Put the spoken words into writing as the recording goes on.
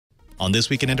On This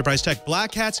Week in Enterprise Tech,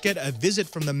 Black Hats get a visit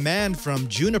from the man from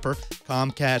Juniper.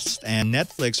 Comcast and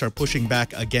Netflix are pushing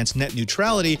back against net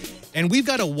neutrality. And we've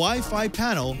got a Wi-Fi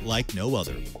panel like no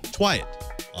other. Twiat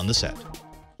on the set.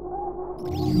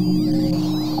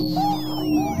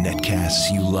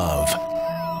 Netcasts you love.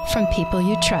 From people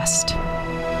you trust.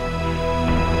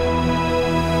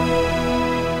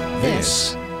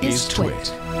 This is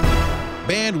Twit.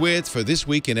 Bandwidth for This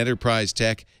Week in Enterprise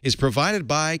Tech is provided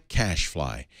by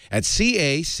CacheFly at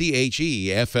CacheFly.com.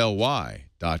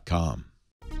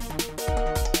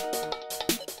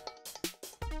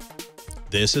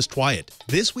 This is Twiat,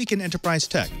 This Week in Enterprise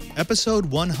Tech, episode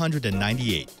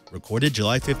 198, recorded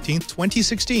July 15th,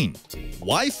 2016.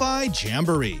 Wi-Fi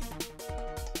Jamboree.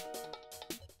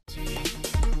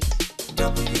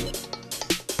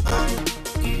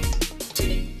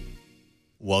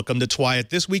 Welcome to Twiat,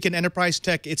 This Week in Enterprise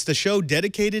Tech. It's the show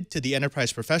dedicated to the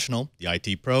enterprise professional, the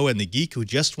IT pro, and the geek who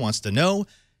just wants to know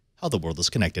how the world is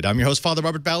connected. I'm your host, Father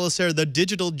Robert Ballecer, the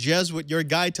digital Jesuit, your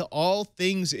guide to all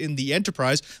things in the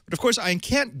enterprise. But of course, I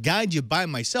can't guide you by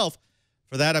myself.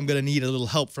 For that, I'm going to need a little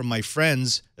help from my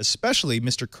friends, especially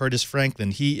Mr. Curtis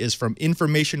Franklin. He is from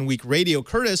Information Week Radio.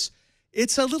 Curtis,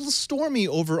 it's a little stormy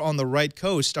over on the right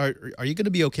coast. Are you going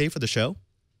to be okay for the show?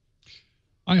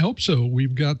 I hope so.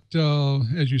 We've got,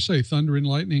 as you say, thunder and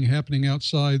lightning happening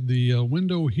outside the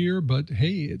window here. But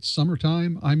hey, it's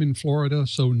summertime. I'm in Florida,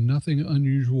 so nothing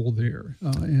unusual there.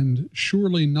 And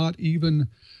surely not even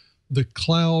the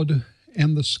cloud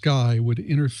and the sky would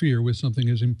interfere with something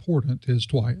as important as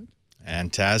Twiat.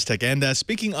 Fantastic. And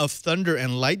speaking of thunder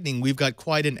and lightning, we've got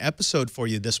quite an episode for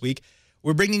you this week.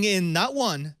 We're bringing in not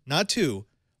one, not two,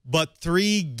 but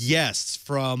three guests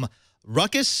from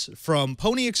Ruckus, from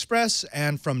Pony Express,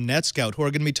 and from NetScout, who are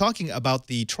going to be talking about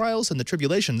the trials and the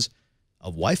tribulations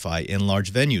of Wi-Fi in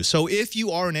large venues. So if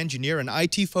you are an engineer, an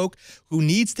IT folk who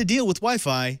needs to deal with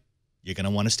Wi-Fi, you're going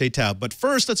to want to stay tuned. But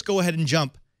first, let's go ahead and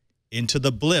jump into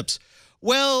the blips.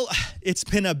 Well, it's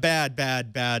been a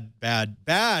bad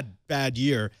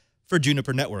year for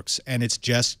Juniper Networks, and it's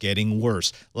just getting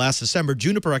worse. Last December,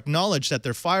 Juniper acknowledged that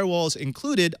their firewalls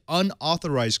included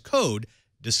unauthorized code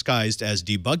disguised as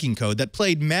debugging code that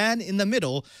played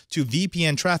man-in-the-middle to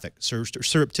VPN traffic,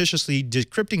 surreptitiously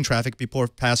decrypting traffic before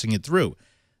passing it through.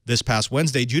 This past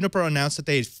Wednesday, Juniper announced that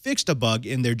they had fixed a bug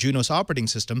in their Junos operating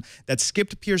system that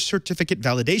skipped peer certificate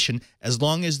validation as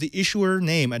long as the issuer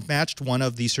name had matched one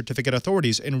of the certificate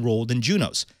authorities enrolled in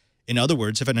Junos. In other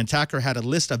words, if an attacker had a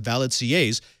list of valid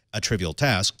CAs, a trivial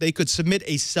task, they could submit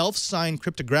a self-signed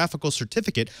cryptographical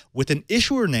certificate with an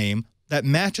issuer name that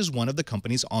matches one of the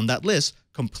companies on that list,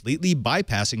 completely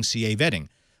bypassing CA vetting.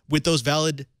 With those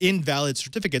invalid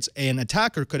certificates, an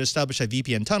attacker could establish a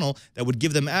VPN tunnel that would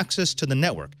give them access to the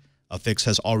network. A fix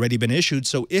has already been issued,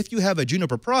 so if you have a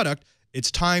Juniper product,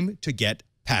 it's time to get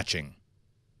patching.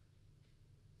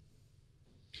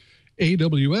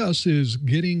 AWS is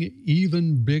getting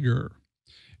even bigger.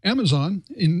 Amazon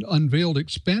unveiled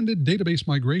expanded database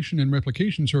migration and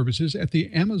replication services at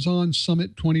the Amazon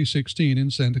Summit 2016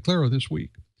 in Santa Clara this week.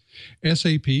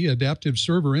 SAP Adaptive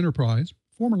Server Enterprise,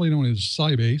 formerly known as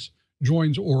Sybase,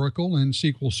 joins Oracle and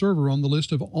SQL Server on the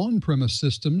list of on-premise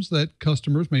systems that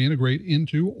customers may integrate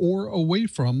into or away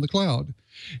from the cloud.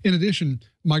 In addition,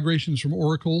 migrations from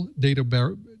Oracle data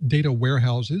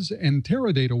warehouses and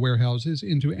Teradata warehouses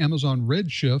into Amazon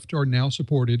Redshift are now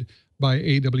supported by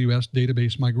AWS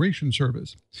Database Migration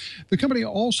Service. The company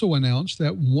also announced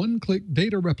that one-click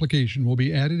data replication will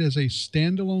be added as a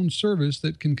standalone service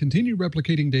that can continue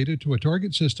replicating data to a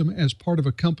target system as part of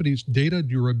a company's data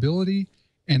durability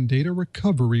and data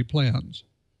recovery plans.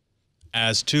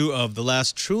 As two of the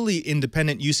last truly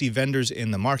independent UC vendors in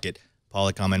the market,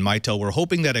 Polycom and Mitel were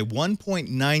hoping that a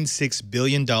 $1.96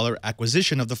 billion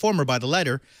acquisition of the former by the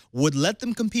latter would let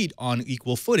them compete on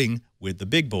equal footing with the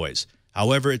big boys.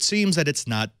 However, it seems that it's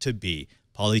not to be.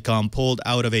 Polycom pulled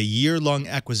out of a year-long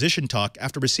acquisition talk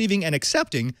after receiving and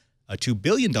accepting a $2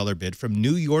 billion bid from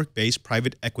New York-based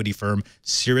private equity firm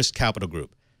Cirrus Capital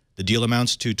Group. The deal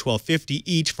amounts to $12.50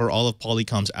 each for all of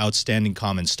Polycom's outstanding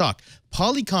common stock.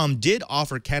 Polycom did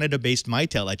offer Canada-based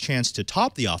Mitel a chance to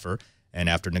top the offer, and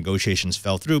after negotiations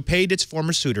fell through, paid its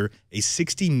former suitor a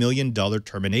 $60 million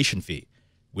termination fee.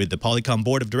 With the Polycom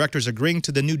board of directors agreeing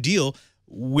to the new deal,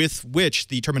 with which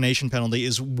the termination penalty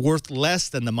is worth less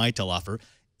than the Mitel offer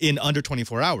in under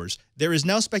 24 hours, there is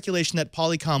now speculation that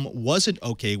Polycom wasn't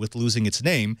okay with losing its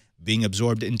name, being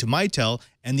absorbed into Mitel,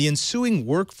 and the ensuing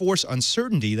workforce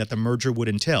uncertainty that the merger would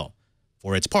entail.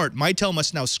 For its part, Mitel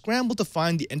must now scramble to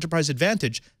find the enterprise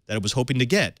advantage that it was hoping to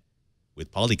get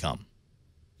with Polycom.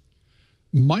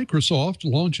 Microsoft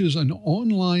launches an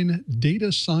online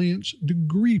data science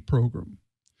degree program.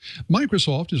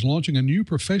 Microsoft is launching a new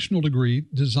professional degree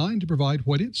designed to provide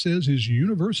what it says is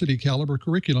university-caliber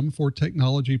curriculum for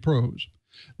technology pros.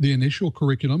 The initial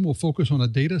curriculum will focus on a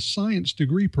data science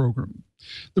degree program.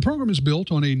 The program is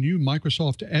built on a new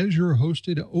Microsoft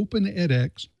Azure-hosted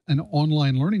OpenEdX, an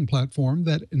online learning platform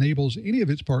that enables any of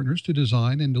its partners to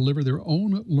design and deliver their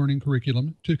own learning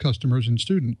curriculum to customers and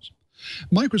students.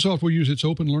 Microsoft will use its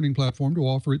open learning platform to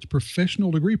offer its professional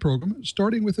degree program,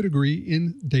 starting with a degree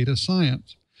in data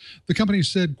science. The company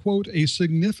said, quote, a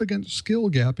significant skill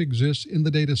gap exists in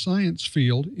the data science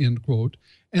field, end quote,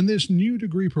 and this new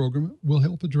degree program will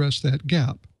help address that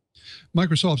gap.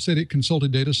 Microsoft said it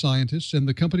consulted data scientists and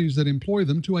the companies that employ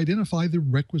them to identify the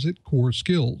requisite core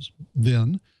skills.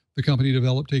 Then, the company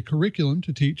developed a curriculum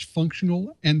to teach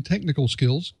functional and technical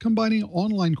skills, combining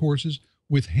online courses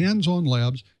with hands-on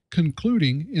labs,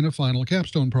 concluding in a final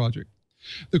capstone project.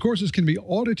 The courses can be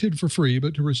audited for free,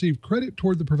 but to receive credit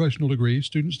toward the professional degree,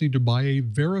 students need to buy a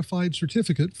verified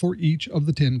certificate for each of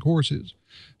the 10 courses.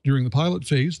 During the pilot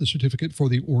phase, the certificate for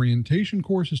the orientation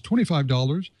course is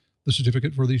 $25, the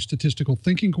certificate for the statistical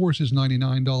thinking course is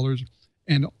 $99,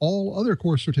 and all other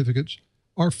course certificates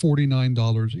are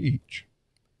 $49 each.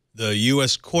 The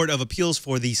U.S. Court of Appeals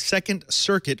for the Second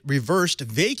Circuit reversed,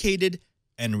 vacated,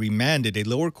 and remanded a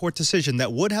lower court decision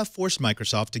that would have forced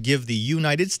Microsoft to give the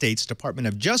United States Department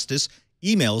of Justice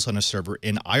emails on a server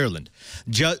in Ireland.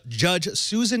 Judge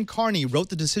Susan Carney wrote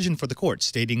the decision for the court,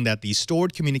 stating that the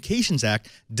Stored Communications Act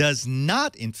does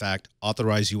not, in fact,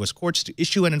 authorize U.S. courts to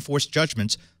issue and enforce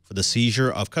judgments for the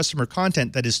seizure of customer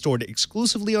content that is stored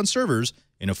exclusively on servers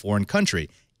in a foreign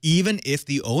country, even if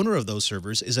the owner of those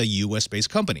servers is a U.S.-based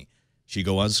company. She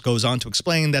goes on to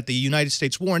explain that the United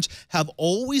States warrants have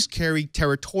always carried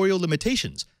territorial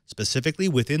limitations, specifically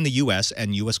within the U.S.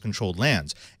 and U.S.-controlled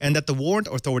lands, and that the warrant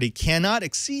authority cannot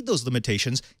exceed those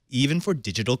limitations even for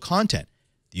digital content.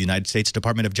 The United States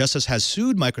Department of Justice has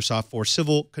sued Microsoft for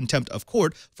civil contempt of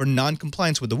court for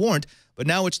non-compliance with the warrant, but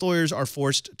now its lawyers are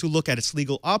forced to look at its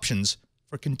legal options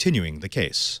for continuing the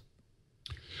case.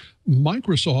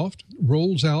 Microsoft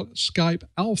rolls out Skype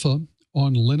Alpha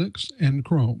on Linux and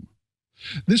Chrome.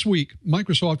 This week,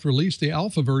 Microsoft released the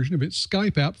alpha version of its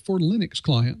Skype app for Linux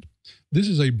client. This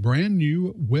is a brand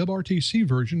new WebRTC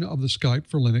version of the Skype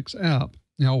for Linux app.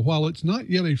 Now, while it's not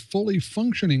yet a fully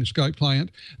functioning Skype client,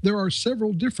 there are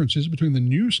several differences between the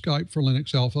new Skype for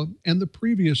Linux alpha and the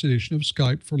previous edition of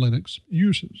Skype for Linux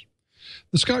uses.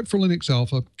 The Skype for Linux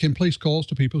alpha can place calls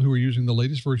to people who are using the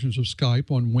latest versions of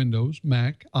Skype on Windows,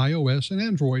 Mac, iOS, and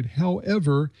Android.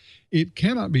 However, it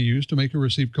cannot be used to make or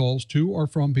receive calls to or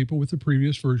from people with the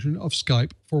previous version of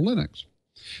Skype for Linux.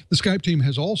 The Skype team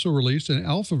has also released an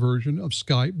alpha version of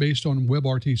Skype based on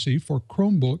WebRTC for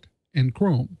Chromebook and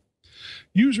Chrome.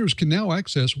 Users can now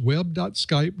access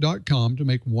web.skype.com to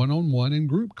make one-on-one and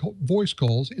group voice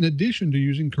calls in addition to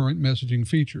using current messaging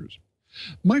features.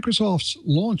 Microsoft's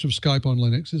launch of Skype on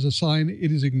Linux is a sign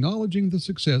it is acknowledging the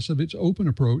success of its open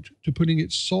approach to putting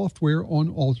its software on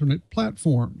alternate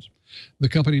platforms. The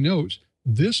company notes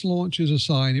this launch is a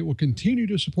sign it will continue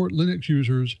to support Linux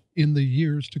users in the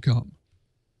years to come.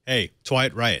 Hey,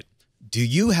 Twilight Riot, do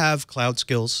you have cloud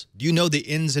skills? Do you know the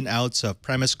ins and outs of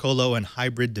premise, colo, and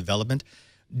hybrid development?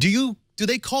 Do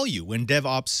they call you when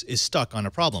DevOps is stuck on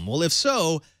a problem? Well, if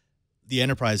so, the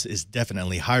enterprise is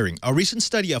definitely hiring. A recent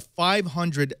study of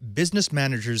 500 business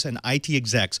managers and IT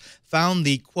execs found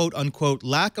the quote-unquote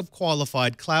lack of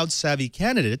qualified cloud-savvy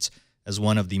candidates as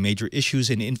one of the major issues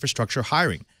in infrastructure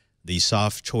hiring. The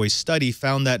Soft Choice study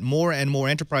found that more and more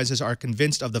enterprises are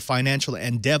convinced of the financial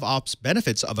and DevOps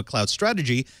benefits of a cloud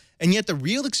strategy, and yet the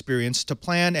real experience to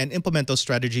plan and implement those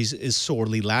strategies is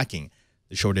sorely lacking.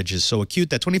 The shortage is so acute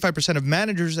that 25% of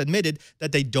managers admitted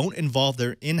that they don't involve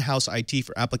their in-house IT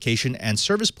for application and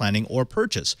service planning or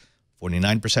purchase.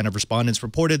 49% of respondents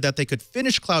reported that they could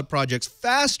finish cloud projects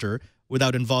faster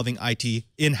without involving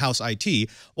in-house IT,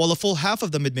 while a full half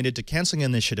of them admitted to canceling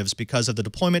initiatives because of the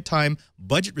deployment time,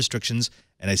 budget restrictions,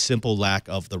 and a simple lack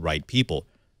of the right people.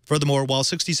 Furthermore, while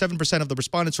 67% of the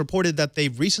respondents reported that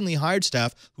they've recently hired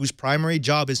staff whose primary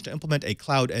job is to implement a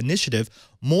cloud initiative,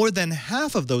 more than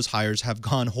half of those hires have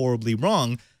gone horribly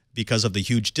wrong because of the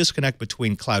huge disconnect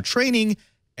between cloud training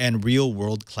and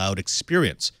real-world cloud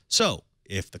experience. So,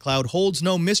 if the cloud holds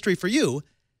no mystery for you,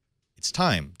 it's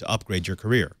time to upgrade your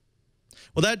career.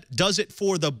 Well, that does it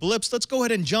for the blips. Let's go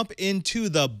ahead and jump into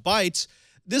the bites.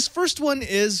 This first one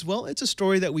is, well, it's a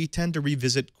story that we tend to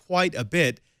revisit quite a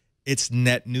bit. It's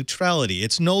net neutrality.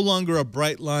 It's no longer a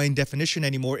bright line definition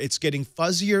anymore. It's getting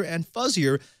fuzzier and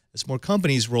fuzzier as more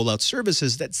companies roll out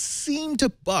services that seem to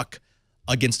buck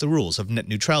against the rules of net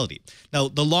neutrality. Now,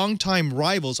 the longtime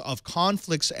rivals of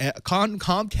Comcast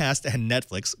and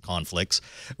Netflix,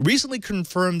 recently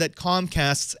confirmed that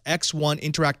Comcast's X1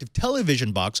 interactive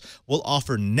television box will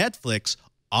offer Netflix,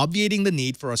 obviating the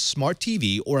need for a smart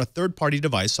TV or a third-party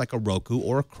device like a Roku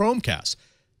or a Chromecast.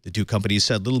 The two companies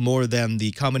said little more than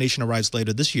the combination arrives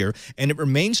later this year, and it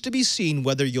remains to be seen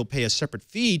whether you'll pay a separate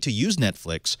fee to use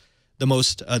Netflix.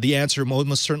 The answer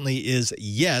most certainly is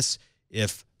yes,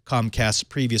 if Comcast's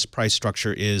previous price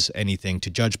structure is anything to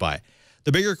judge by.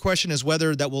 The bigger question is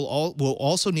whether that will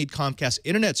also need Comcast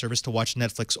internet service to watch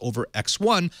Netflix over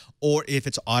X1, or if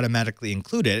it's automatically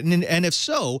included. And if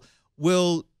so,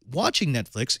 will watching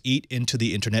Netflix eat into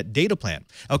the internet data plan?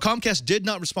 Now, Comcast did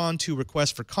not respond to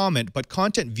requests for comment, but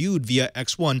content viewed via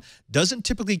X1 doesn't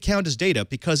typically count as data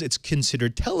because it's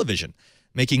considered television.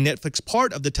 Making Netflix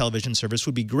part of the television service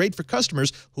would be great for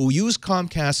customers who use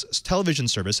Comcast's television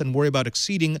service and worry about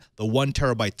exceeding the 1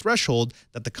 terabyte threshold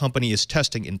that the company is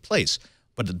testing in place.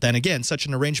 But then again, such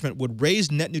an arrangement would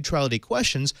raise net neutrality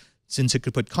questions, since it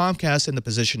could put Comcast in the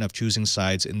position of choosing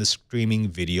sides in the streaming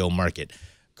video market.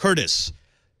 Curtis,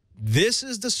 this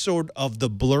is the sort of the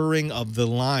blurring of the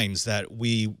lines that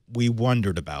we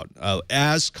wondered about.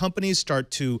 As companies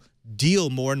start to deal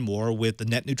more and more with the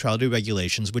net neutrality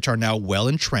regulations, which are now well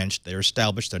entrenched, they're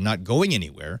established, they're not going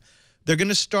anywhere, they're going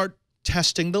to start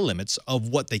testing the limits of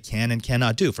what they can and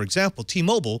cannot do. For example,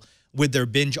 T-Mobile, with their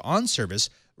Binge On service,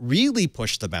 really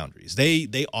pushed the boundaries.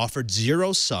 They offered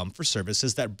zero sum for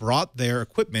services that brought their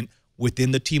equipment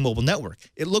within the T-Mobile network.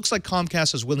 It looks like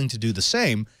Comcast is willing to do the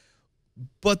same,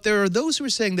 but there are those who are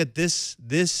saying that this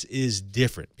is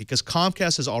different because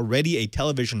Comcast is already a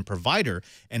television provider,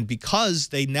 and because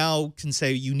they now can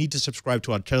say you need to subscribe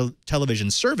to our television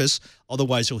service,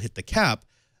 otherwise you'll hit the cap.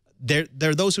 There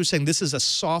are those who are saying this is a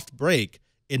soft break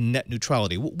in net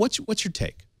neutrality. What's your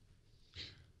take?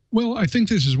 Well, I think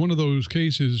this is one of those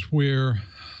cases where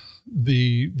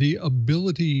the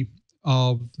ability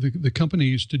of the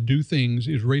companies to do things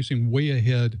is racing way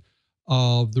ahead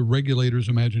of the regulator's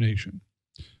imagination,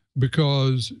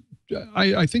 because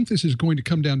I think this is going to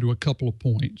come down to a couple of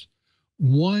points.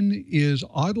 One is,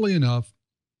 oddly enough,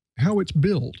 how it's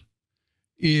billed.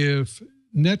 If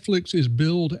Netflix is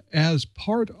billed as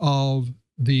part of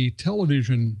the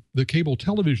cable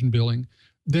television billing,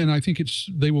 then I think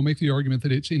they will make the argument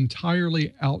that it's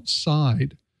entirely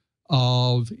outside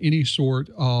of any sort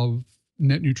of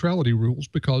net neutrality rules,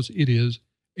 because it is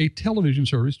a television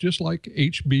service just like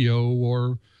HBO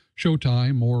or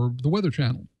Showtime or the Weather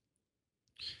Channel.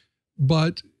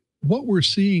 But what we're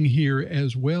seeing here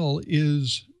as well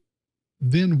is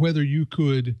then whether you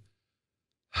could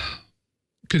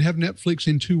have Netflix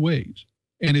in two ways.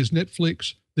 And is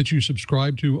Netflix that you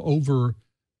subscribe to over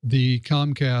the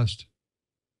Comcast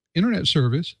internet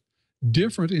service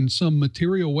different in some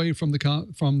material way from the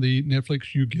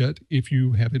Netflix you get if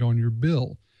you have it on your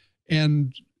bill?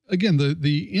 And again,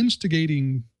 the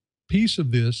instigating piece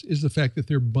of this is the fact that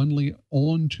they're bundling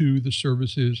onto the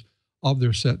services of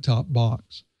their set-top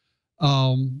box.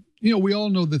 We all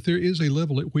know that there is a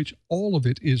level at which all of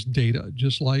it is data,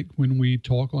 just like when we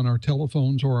talk on our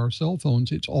telephones or our cell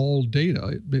phones, it's all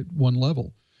data at one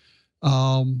level.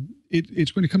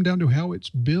 It's going to come down to how it's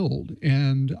billed,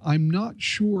 and I'm not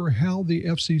sure how the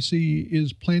FCC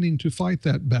is planning to fight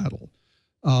that battle.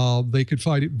 They could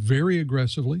fight it very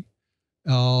aggressively.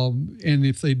 And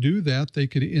if they do that, they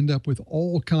could end up with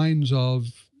all kinds of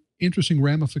interesting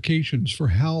ramifications for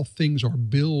how things are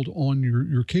billed on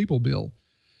your cable bill.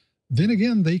 Then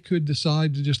again, they could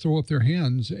decide to just throw up their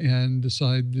hands and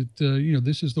decide that,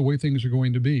 this is the way things are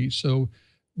going to be. So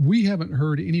we haven't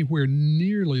heard anywhere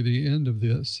nearly the end of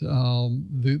this.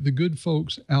 The good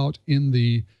folks out in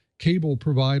the cable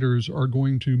providers are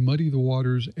going to muddy the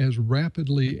waters as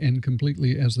rapidly and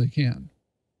completely as they can.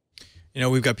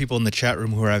 We've got people in the chat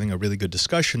room who are having a really good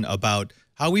discussion about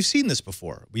how we've seen this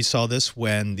before. We saw this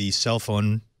when the cell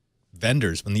phone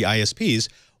vendors, when the ISPs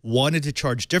wanted to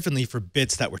charge differently for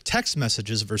bits that were text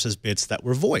messages versus bits that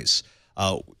were voice.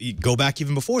 Go back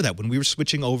even before that, when we were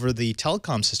switching over the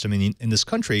telecom system in this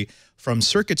country from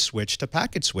circuit switch to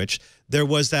packet switch, there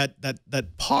was that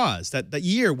pause, that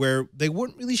year where they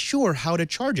weren't really sure how to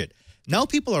charge it. Now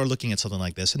people are looking at something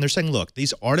like this and they're saying, look,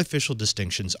 these artificial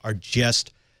distinctions are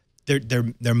just,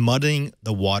 they're muddying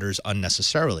the waters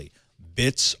unnecessarily.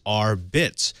 Bits are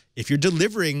bits. If you're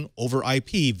delivering over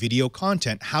IP video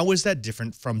content, how is that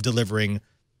different from delivering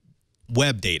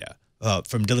web data,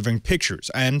 from delivering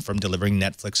pictures, and from delivering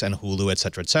Netflix and Hulu, et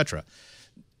cetera, et cetera?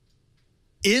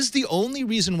 Is the only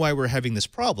reason why we're having this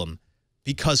problem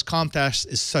because Comcast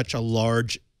is such a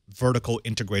large vertical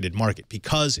integrated market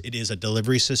because it is a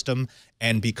delivery system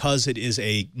and because it is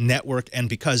a network and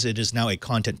because it is now a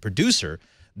content producer.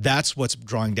 That's what's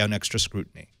drawing down extra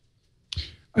scrutiny.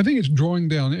 I think it's drawing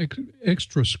down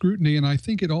extra scrutiny, and I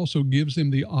think it also gives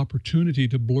them the opportunity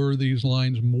to blur these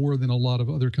lines more than a lot of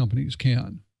other companies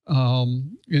can.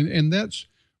 And that's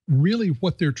really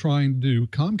what they're trying to do.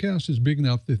 Comcast is big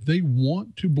enough that they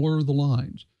want to blur the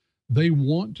lines. They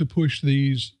want to push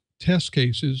these test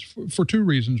cases for two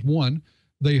reasons. One,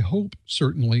 they hope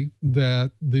certainly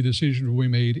that the decisions will be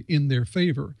made in their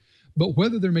favor. But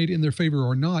whether they're made in their favor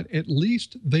or not, at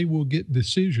least they will get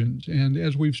decisions. And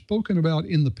as we've spoken about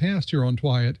in the past here on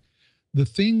Twiat, the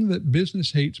thing that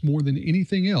business hates more than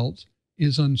anything else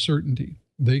is uncertainty.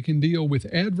 They can deal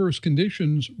with adverse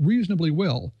conditions reasonably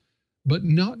well, but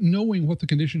not knowing what the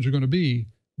conditions are going to be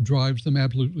drives them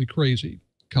absolutely crazy.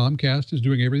 Comcast is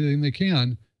doing everything they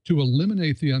can to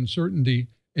eliminate the uncertainty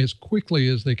as quickly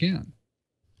as they can.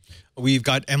 We've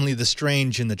got Emily the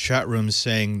Strange in the chat room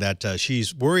saying that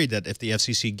she's worried that if the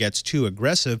FCC gets too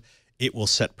aggressive, it will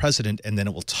set precedent and then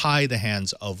it will tie the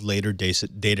hands of later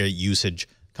data usage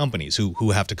companies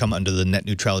who have to come under the net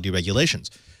neutrality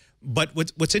regulations. But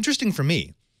what's interesting for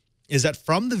me is that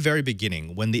from the very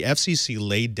beginning, when the FCC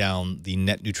laid down the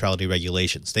net neutrality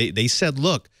regulations, they said,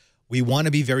 look, we want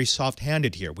to be very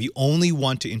soft-handed here. We only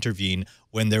want to intervene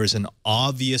when there is an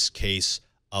obvious case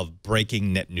of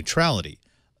breaking net neutrality.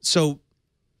 So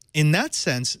in that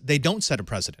sense, they don't set a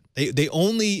precedent. They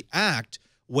only act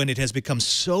when it has become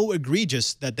so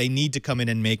egregious that they need to come in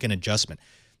and make an adjustment.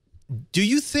 Do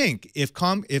you think if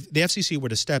the FCC were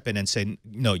to step in and say,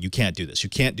 no, you can't do this. You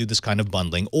can't do this kind of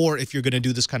bundling. Or if you're going to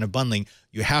do this kind of bundling,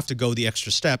 you have to go the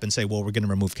extra step and say, well, we're going to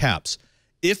remove caps.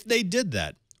 If they did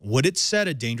that, would it set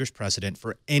a dangerous precedent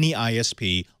for any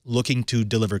ISP looking to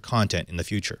deliver content in the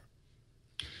future?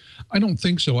 I don't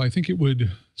think so. I think it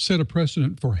would set a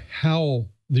precedent for how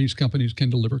these companies can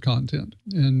deliver content.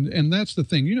 And that's the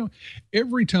thing. You know,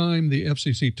 every time the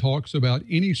FCC talks about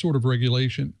any sort of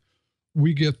regulation,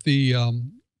 we get the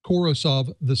chorus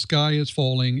of the sky is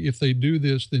falling. If they do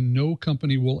this, then no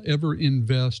company will ever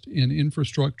invest in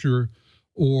infrastructure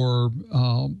or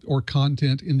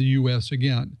content in the U.S.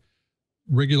 again.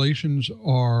 Regulations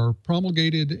are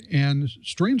promulgated, and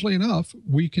strangely enough,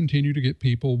 we continue to get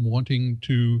people wanting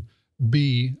to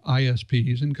be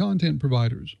ISPs and content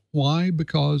providers. Why?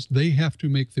 Because they have to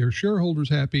make their shareholders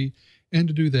happy, and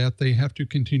to do that, they have to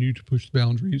continue to push the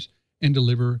boundaries and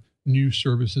deliver new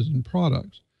services and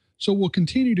products. So we'll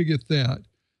continue to get that.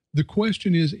 The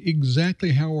question is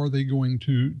exactly how are they going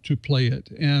to play it?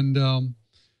 And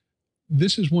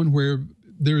this is one where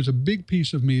there is a big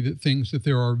piece of me that thinks that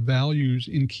there are values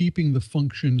in keeping the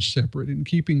functions separate and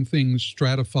keeping things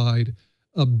stratified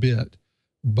a bit.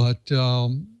 But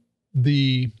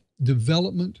the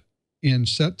development in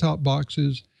set-top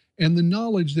boxes and the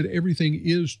knowledge that everything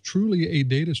is truly a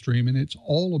data stream and it's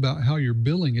all about how you're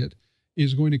billing it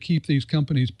is going to keep these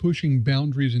companies pushing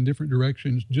boundaries in different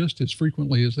directions just as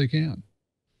frequently as they can.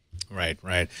 Right,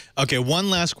 right. Okay, one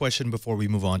last question before we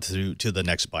move on to the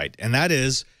next bite, and that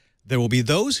is, there will be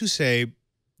those who say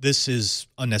this is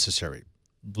unnecessary.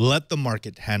 Let the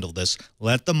market handle this.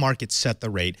 Let the market set the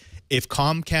rate. If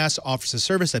Comcast offers a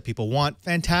service that people want,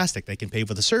 fantastic. They can pay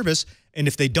for the service. And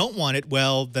if they don't want it,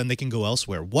 well, then they can go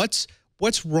elsewhere. What's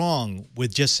wrong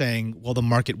with just saying, well, the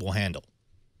market will handle?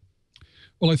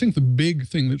 Well, I think the big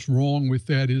thing that's wrong with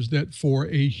that is that for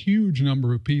a huge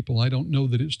number of people, I don't know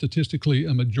that it's statistically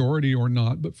a majority or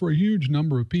not, but for a huge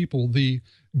number of people, the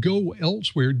go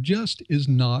elsewhere just is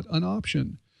not an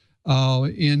option.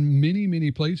 In many,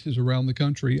 many places around the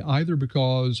country, either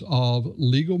because of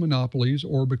legal monopolies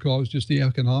or because just the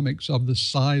economics of the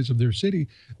size of their city,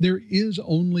 there is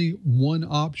only one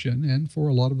option. And for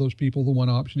a lot of those people, the one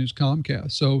option is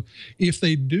Comcast. So if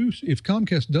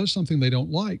Comcast does something they don't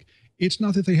like, it's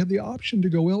not that they have the option to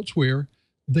go elsewhere.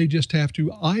 They just have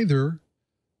to either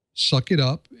suck it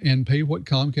up and pay what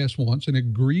Comcast wants and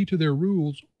agree to their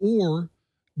rules, or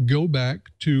go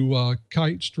back to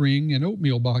kite string and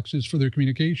oatmeal boxes for their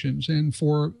communications. And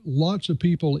for lots of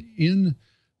people in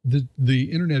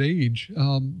the internet age,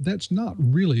 that's not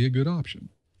really a good option.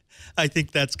 I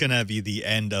think that's going to be the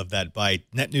end of that bite.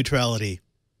 Net neutrality,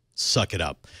 suck it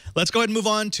up. Let's go ahead and move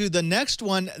on to the next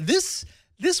one. This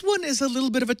one is a little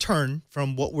bit of a turn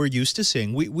from what we're used to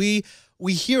seeing. We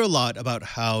hear a lot about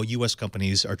how U.S.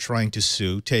 companies are trying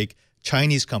to take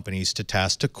Chinese companies to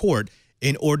task to court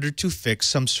in order to fix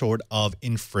some sort of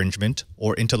infringement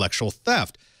or intellectual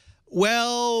theft.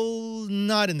 Well,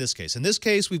 not in this case. In this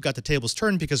case, we've got the tables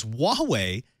turned because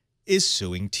Huawei is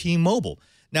suing T-Mobile.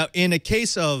 Now, in a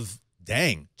case of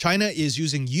dang, China is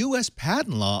using U.S.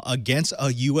 patent law against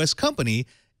a U.S. company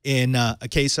in a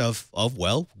case of,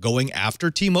 well, going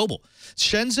after T-Mobile.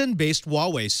 Shenzhen-based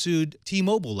Huawei sued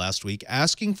T-Mobile last week,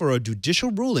 asking for a judicial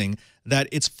ruling that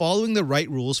it's following the right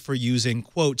rules for using,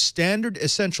 quote, standard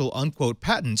essential, unquote,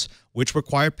 patents, which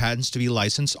require patents to be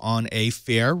licensed on a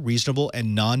fair, reasonable,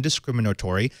 and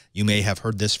non-discriminatory, you may have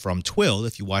heard this from Twill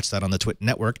if you watch that on the Twit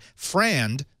network,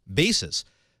 FRAND basis.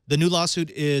 The new lawsuit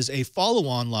is a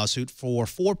follow-on lawsuit for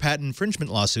 4 patent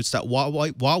infringement lawsuits that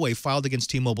Huawei filed against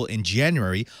T-Mobile in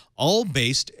January, all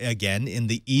based, again, in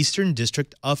the Eastern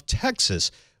District of Texas,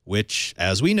 which,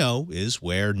 as we know, is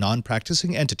where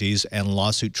non-practicing entities and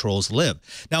lawsuit trolls live.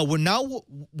 Now,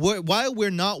 while we're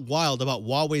not wild about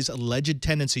Huawei's alleged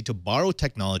tendency to borrow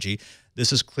technology,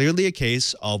 this is clearly a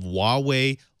case of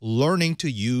Huawei learning to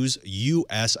use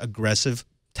U.S. aggressive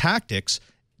tactics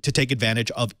to take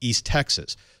advantage of East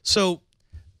Texas. So,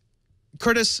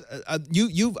 Curtis,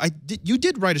 you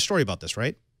did write a story about this,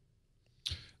 right?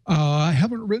 I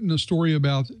haven't written a story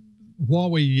about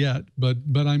Huawei yet, but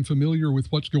I'm familiar with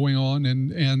what's going on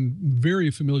and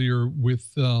very familiar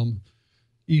with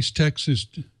East Texas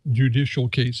judicial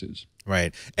cases.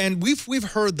 Right. And we've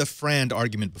heard the FRAND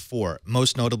argument before,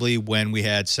 most notably when we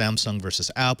had Samsung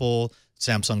versus Apple,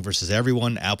 Samsung versus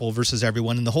everyone, Apple versus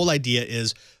everyone. And the whole idea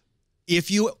is,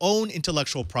 if you own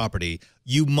intellectual property,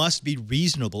 you must be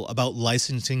reasonable about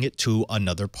licensing it to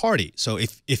another party. So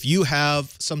if you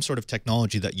have some sort of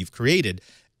technology that you've created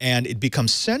and it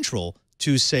becomes central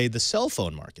to, say, the cell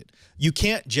phone market, you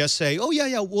can't just say, oh,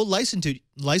 yeah, we'll license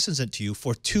it to you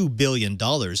for $2 billion.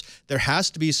 There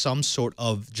has to be some sort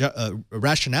of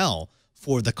rationale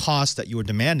for the cost that you are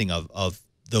demanding of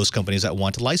those companies that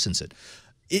want to license it.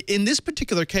 In this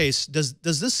particular case, does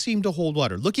this seem to hold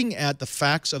water? Looking at the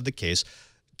facts of the case,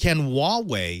 can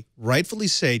Huawei rightfully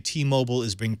say T-Mobile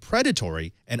is being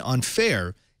predatory and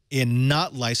unfair in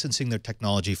not licensing their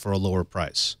technology for a lower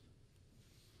price?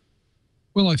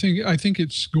 Well, I think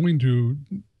it's going to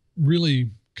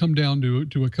really come down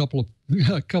to a couple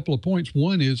of points.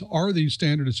 One is, are these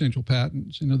standard essential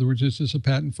patents? In other words, is this a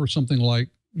patent for something like,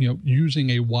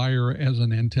 using a wire as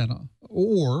an antenna,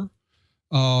 or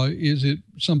is it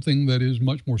something that is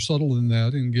much more subtle than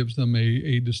that and gives them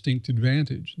a distinct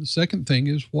advantage? The second thing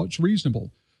is, what's reasonable?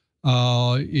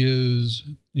 Is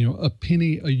a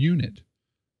penny a unit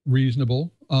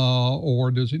reasonable,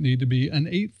 or does it need to be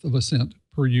 1/8 of a cent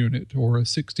per unit, or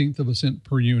 1/16 of a cent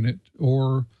per unit,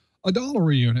 or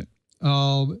 $1 a unit?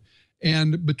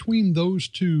 And between those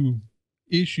two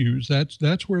issues,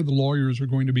 that's where the lawyers are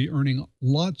going to be earning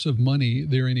lots of money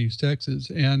there in East Texas.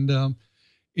 And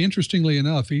interestingly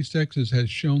enough, East Texas has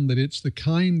shown that it's the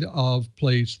kind of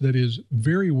place that is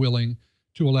very willing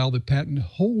to allow the patent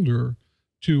holder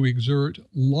to exert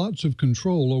lots of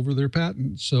control over their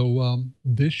patents. So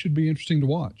this should be interesting to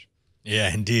watch.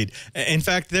 Yeah, indeed. In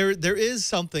fact, there is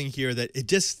something here that it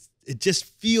just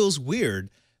feels weird,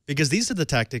 because these are the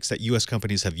tactics that U.S.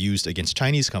 companies have used against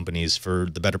Chinese companies for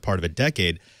the better part of a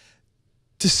decade.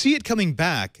 To see it coming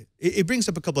back, it brings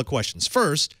up a couple of questions.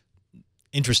 First,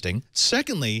 interesting.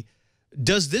 Secondly,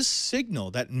 does this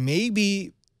signal that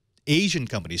maybe Asian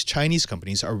companies, Chinese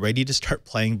companies, are ready to start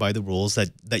playing by the rules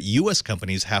that U.S.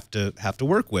 companies have to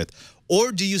work with?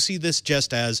 Or do you see this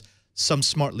just as some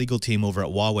smart legal team over at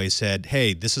Huawei said,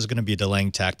 hey, this is going to be a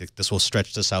delaying tactic. This will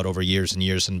stretch this out over years and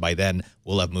years, and by then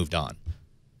we'll have moved on?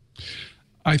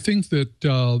 I think that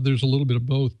there's a little bit of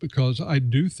both, because I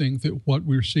do think that what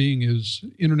we're seeing is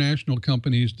international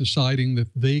companies deciding that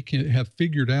they have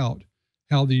figured out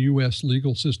how the U.S.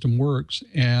 legal system works,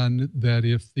 and that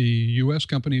if the U.S.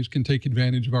 companies can take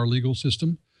advantage of our legal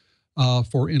system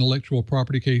for intellectual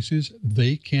property cases,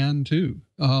 they can too.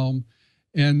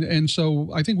 And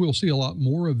so I think we'll see a lot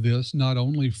more of this, not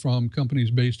only from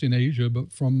companies based in Asia,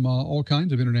 but from all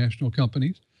kinds of international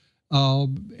companies.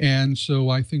 And so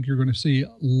I think you're going to see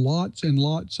lots and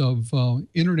lots of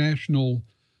international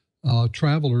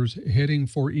travelers heading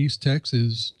for East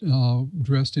Texas,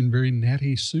 dressed in very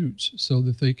natty suits, so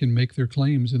that they can make their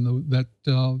claims in that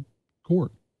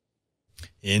court.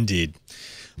 Indeed.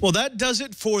 Well, that does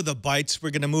it for the bites.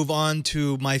 We're going to move on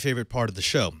to my favorite part of the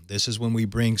show. This is when we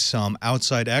bring some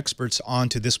outside experts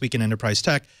onto This Week in Enterprise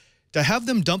Tech to have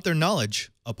them dump their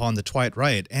knowledge upon the Twilight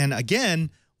Riot. And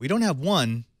again, we don't have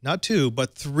one, not two,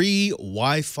 but 3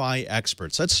 Wi-Fi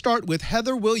experts. Let's start with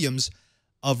Heather Williams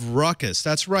of Ruckus.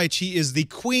 That's right. She is the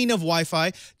queen of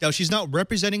Wi-Fi. Now, she's not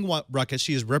representing Ruckus.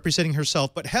 She is representing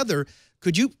herself. But Heather,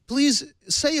 could you please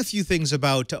say a few things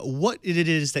about what it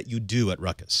is that you do at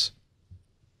Ruckus?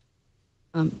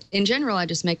 In general, I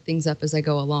just make things up as I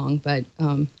go along, but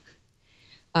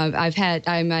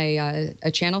I'm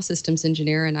a channel systems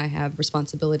engineer, and I have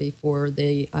responsibility for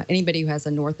the anybody who has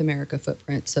a North America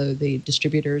footprint, so the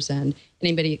distributors and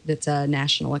anybody that's a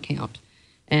national account.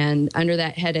 And under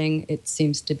that heading, it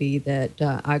seems to be that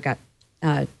I got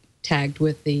tagged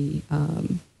with the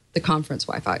conference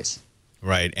Wi-Fi's.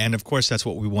 Right, and of course, that's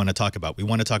what we want to talk about. We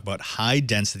want to talk about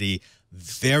high-density,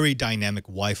 very dynamic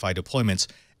Wi-Fi deployments.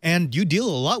 And you deal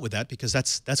a lot with that because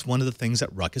that's one of the things that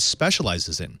Ruckus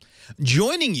specializes in.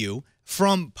 Joining you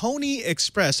from Pony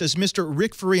Express is Mr.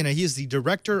 Rick Farina. He is the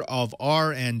director of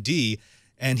R&D,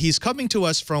 and he's coming to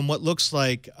us from what looks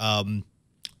like a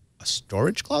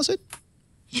storage closet.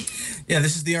 Yeah,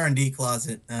 this is the R&D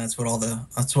closet. That's what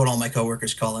all my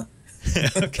coworkers call it.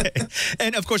 Okay.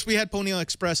 And of course, we had Pony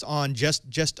Express on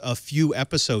just a few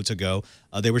episodes ago.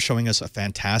 They were showing us a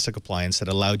fantastic appliance that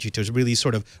allowed you to really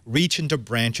sort of reach into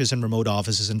branches and remote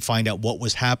offices and find out what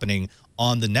was happening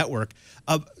on the network.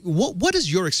 What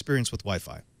is your experience with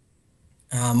Wi-Fi?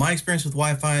 My experience with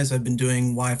Wi-Fi is I've been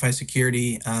doing Wi-Fi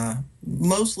security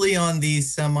mostly on the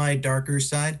semi-darker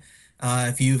side.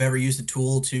 If you've ever used a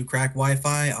tool to crack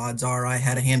Wi-Fi, odds are I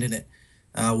had a hand in it.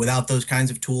 Without those kinds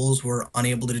of tools, we're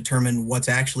unable to determine what's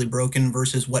actually broken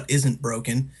versus what isn't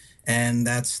broken, and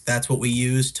that's what we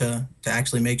use to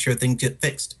actually make sure things get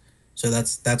fixed. So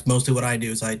that's mostly what I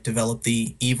do, is I develop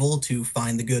the evil to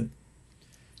find the good.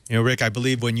 You know, Rick, I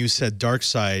believe when you said dark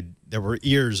side, there were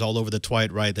ears all over the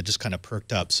Twilight Ride that just kind of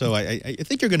perked up. So I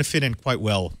think you're going to fit in quite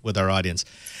well with our audience.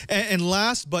 And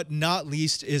last but not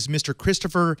least is Mr.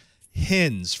 Christopher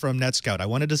Hinsz from NetScout. I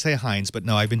wanted to say Heinz, but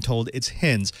no, I've been told it's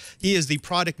Hinsz. He is the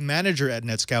product manager at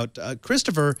NetScout.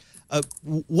 Christopher,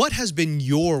 what has been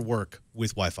your work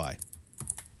with Wi-Fi?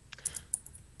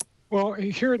 Well,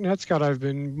 here at NetScout, I've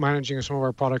been managing some of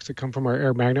our products that come from our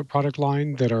Air Magnet product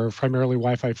line that are primarily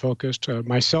Wi-Fi focused.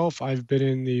 Myself, I've been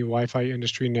in the Wi-Fi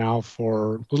industry now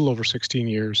for a little over 16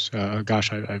 years. I've gone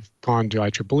to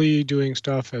IEEE doing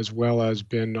stuff, as well as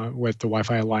been with the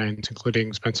Wi-Fi Alliance,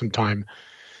 including spent some time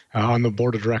on the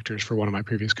board of directors for one of my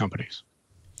previous companies.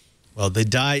 Well, the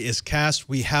die is cast.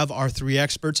 We have our three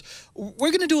experts. We're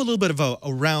going to do a little bit of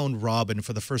a round robin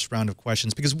for the first round of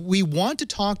questions because we want to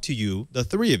talk to you, the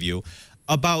three of you,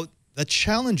 about the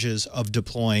challenges of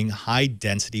deploying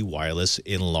high-density wireless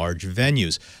in large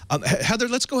venues. Heather,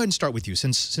 let's go ahead and start with you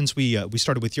since we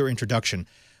started with your introduction.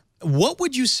 What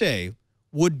would you say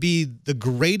would be the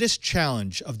greatest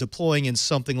challenge of deploying in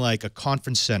something like a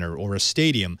conference center or a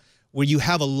stadium where you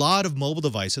have a lot of mobile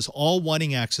devices all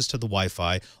wanting access to the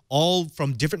Wi-Fi, all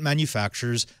from different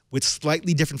manufacturers with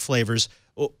slightly different flavors?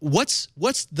 What's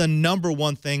the number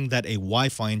one thing that a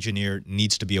Wi-Fi engineer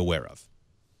needs to be aware of?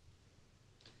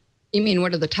 You mean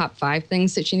what are the top 5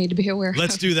 things that you need to be aware of?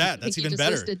 Let's do that. That's even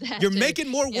better. You're making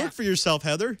more work for yourself,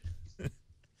 Heather.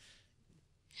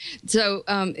 So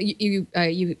you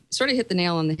sort of hit the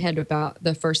nail on the head about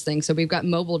the first thing. So we've got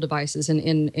mobile devices, and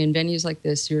in venues like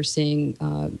this, you're seeing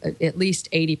at least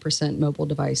 80% mobile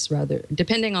device, rather,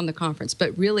 depending on the conference.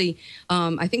 But really,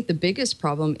 I think the biggest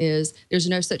problem is there's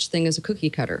no such thing as a cookie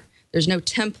cutter. There's no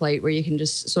template where you can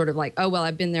just sort of like, oh, well,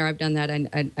 I've been there, I've done that,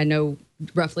 I know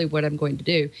roughly what I'm going to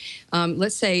do.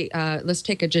 Let's say, let's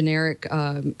take a generic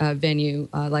venue,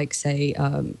 like say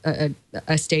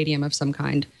a stadium of some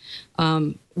kind.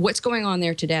 What's going on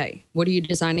there today? What are you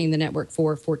designing the network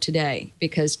for today?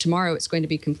 Because tomorrow it's going to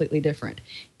be completely different.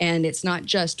 And it's not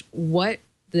just what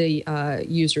the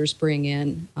users bring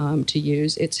in to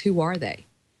use, it's who are they?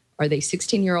 Are they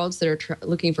 16-year-olds that are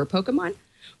looking for Pokemon?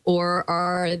 Or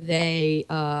are they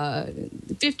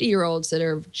 50-year-olds that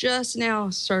are just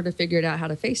now sort of figured out how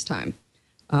to FaceTime?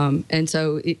 And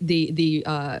so the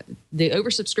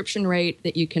oversubscription rate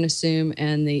that you can assume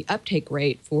and the uptake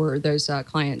rate for those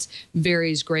clients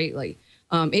varies greatly.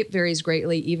 It varies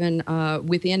greatly even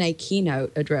within a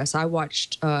keynote address. I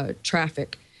watched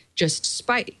traffic just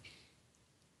spike.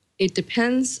 It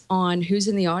depends on who's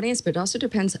in the audience, but it also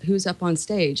depends who's up on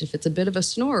stage. If it's a bit of a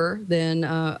snorer, then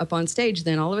up on stage,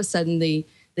 then all of a sudden the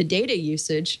data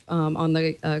usage on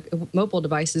the mobile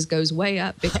devices goes way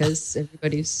up because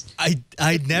everybody's...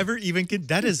 I never even get...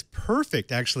 That is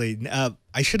perfect, actually.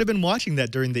 I should have been watching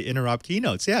that during the interop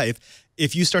keynotes. Yeah,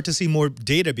 if you start to see more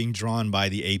data being drawn by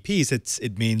the APs,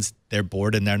 it means they're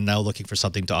bored and they're now looking for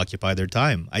something to occupy their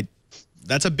time.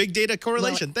 That's a big data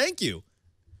correlation. Well, thank you.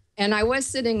 And I was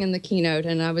sitting in the keynote,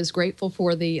 and I was grateful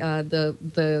for the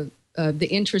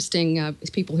interesting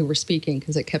people who were speaking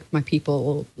because it kept my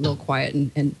people a little quiet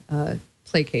and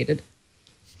placated.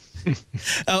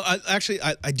 Actually,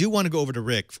 I do want to go over to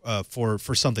Rick for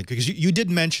something, because you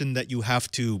did mention that you have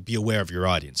to be aware of your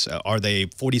audience. Are they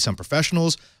 40-some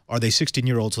professionals? Are they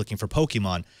 16-year-olds looking for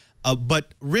Pokemon?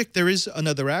 But Rick, there is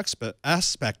another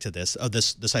aspect to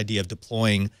this idea of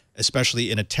deploying,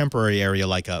 especially in a temporary area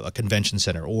like a convention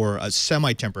center or a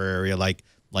semi-temporary area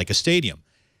like a stadium.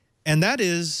 And that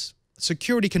is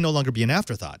security can no longer be an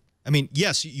afterthought. I mean,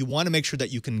 yes, you want to make sure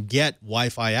that you can get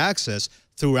Wi-Fi access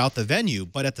throughout the venue,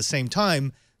 but at the same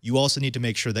time, you also need to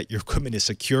make sure that your equipment is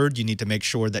secured. You need to make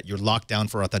sure that you're locked down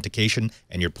for authentication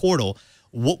and your portal.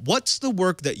 What's the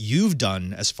work that you've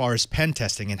done as far as pen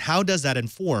testing, and how does that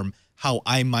inform how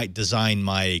I might design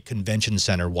my convention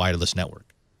center wireless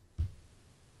network?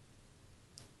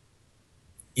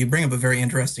 You bring up a very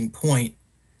interesting point.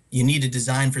 You need to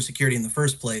design for security in the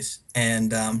first place.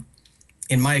 And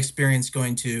in my experience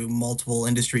going to multiple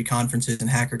industry conferences and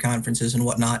hacker conferences and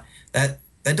whatnot, that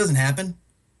doesn't happen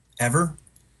ever.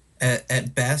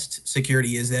 At best,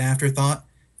 security is an afterthought,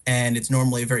 and it's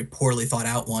normally a very poorly thought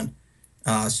out one.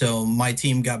 So my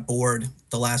team got bored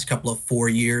the last couple of 4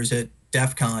 years at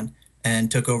DEF CON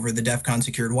and took over the DEF CON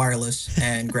secured wireless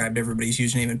and grabbed everybody's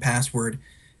username and password.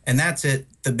 And that's it,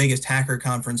 the biggest hacker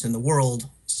conference in the world,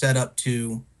 set up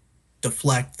to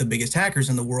deflect the biggest hackers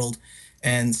in the world,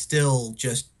 and still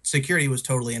just security was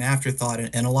totally an afterthought,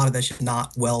 and a lot of that's just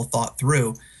not well thought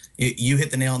through. You hit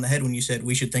the nail on the head when you said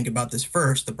we should think about this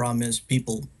first. The problem is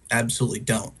people absolutely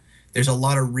don't. There's a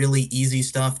lot of really easy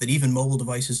stuff that even mobile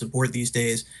devices support these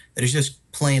days that is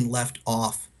just plain left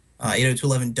off.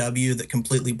 802.11w that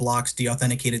completely blocks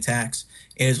deauthenticate attacks.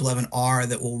 802.11r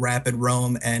that will rapid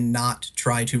roam and not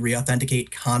try to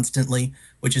reauthenticate constantly,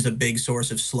 which is a big source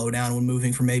of slowdown when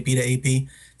moving from AP to AP.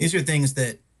 These are things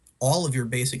that all of your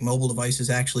basic mobile devices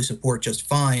actually support just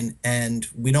fine, and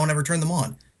we don't ever turn them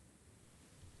on.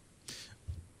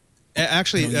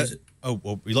 Actually,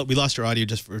 we lost your audio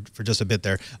just for just a bit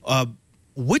there.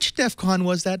 Which DEF CON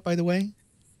was that, by the way?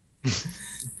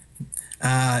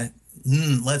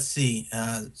 Let's see.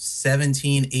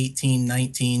 17, 18,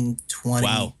 19, 20.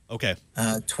 Wow. Okay.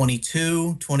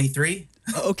 22, 23.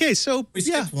 Okay, so we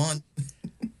skipped one.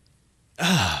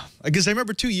 Because I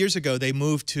remember 2 years ago they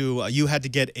moved to you had to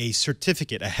get a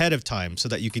certificate ahead of time so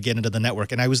that you could get into the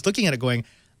network, and I was looking at it going,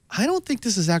 I don't think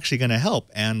this is actually going to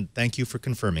help, and thank you for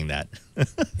confirming that.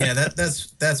 Yeah,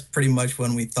 that's pretty much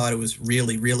when we thought it was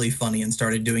really, really funny and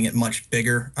started doing it much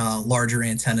bigger, larger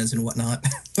antennas and whatnot.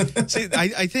 See,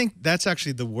 I think that's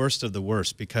actually the worst of the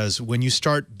worst, because when you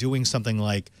start doing something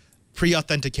like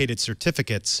pre-authenticated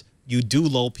certificates, you do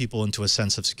lull people into a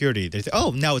sense of security. They think,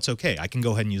 oh, now it's okay. I can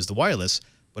go ahead and use the wireless.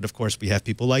 But, of course, we have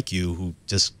people like you who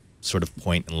just sort of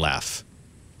point and laugh.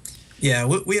 Yeah,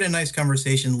 we had a nice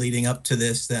conversation leading up to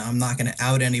this that I'm not going to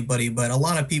out anybody, but a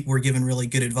lot of people were giving really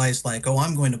good advice like, oh,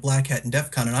 I'm going to Black Hat and DEF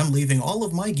CON and I'm leaving all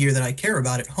of my gear that I care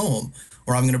about at home,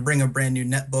 or I'm going to bring a brand new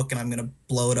netbook and I'm going to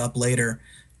blow it up later.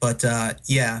 But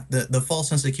yeah, the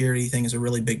false insecurity thing is a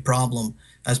really big problem,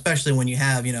 especially when you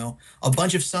have, you know, a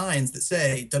bunch of signs that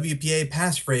say WPA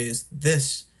passphrase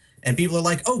this, and people are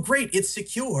like, oh, great, it's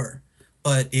secure.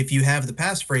 But if you have the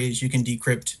passphrase, you can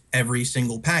decrypt every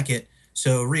single packet.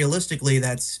 So realistically,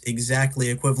 that's exactly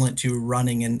equivalent to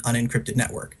running an unencrypted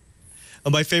network.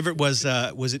 My favorite was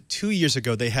it 2 years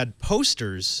ago? They had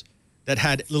posters that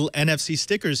had little NFC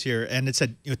stickers here, and it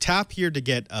said, you know, tap here to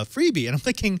get a freebie. And I'm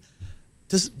thinking,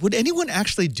 would anyone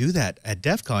actually do that at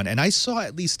DEF CON? And I saw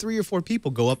at least 3 or 4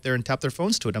 people go up there and tap their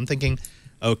phones to it. I'm thinking,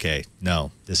 okay,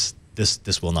 no, this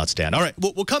will not stand. All right,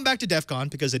 we'll come back to DEF CON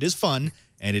because it is fun.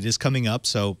 And it is coming up,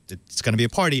 so it's going to be a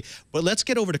party. But let's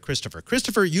get over to Christopher.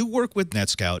 Christopher, you work with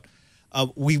NetScout.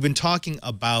 We've been talking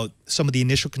about some of the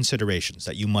initial considerations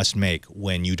that you must make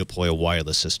when you deploy a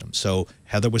wireless system. So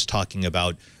Heather was talking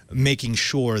about making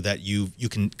sure that you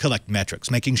can collect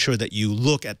metrics, making sure that you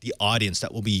look at the audience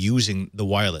that will be using the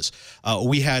wireless.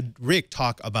 We had Rick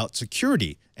talk about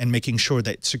security and making sure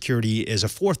that security is a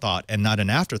forethought and not an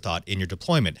afterthought in your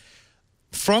deployment.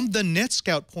 From the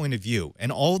NetScout point of view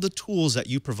and all the tools that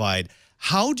you provide,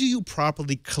 how do you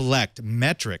properly collect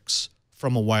metrics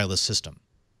from a wireless system?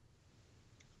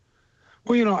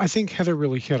 Well, you know, I think Heather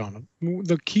really hit on it.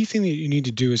 The key thing that you need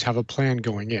to do is have a plan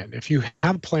going in. If you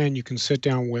have a plan, you can sit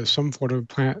down with some form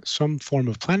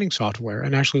of planning software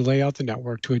and actually lay out the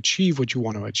network to achieve what you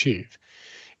want to achieve.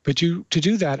 But to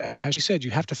do that, as you said,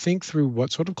 you have to think through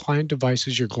what sort of client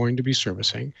devices you're going to be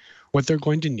servicing, what they're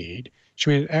going to need. She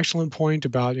made an excellent point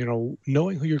about, you know,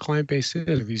 knowing who your client base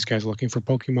is. Are these guys looking for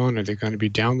Pokemon? Are they going to be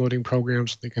downloading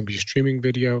programs? Are they going to be streaming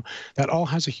video? That all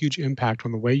has a huge impact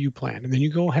on the way you plan. And then you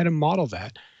go ahead and model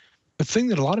that. The thing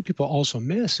that a lot of people also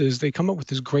miss is they come up with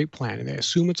this great plan and they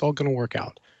assume it's all going to work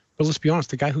out. But let's be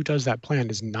honest, the guy who does that plan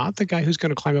is not the guy who's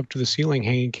going to climb up to the ceiling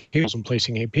hanging cables and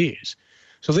placing APs.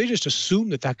 So they just assume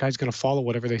that that guy's going to follow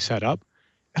whatever they set up.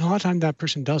 And a lot of times that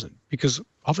person doesn't, because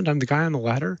oftentimes the guy on the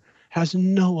ladder has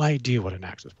no idea what an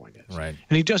access point is. Right.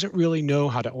 And he doesn't really know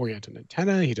how to orient an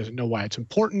antenna. He doesn't know why it's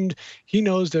important. He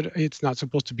knows that it's not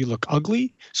supposed to look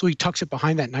ugly, so he tucks it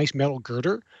behind that nice metal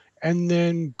girder. And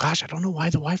then, gosh, I don't know why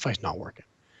the Wi-Fi is not working.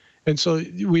 And so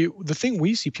the thing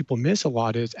we see people miss a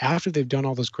lot is after they've done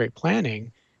all this great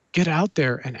planning, get out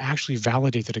there and actually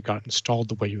validate that it got installed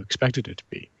the way you expected it to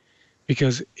be.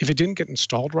 Because if it didn't get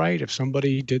installed right, if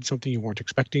somebody did something you weren't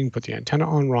expecting, put the antenna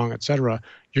on wrong, et cetera,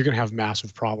 you're going to have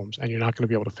massive problems, and you're not going to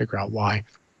be able to figure out why.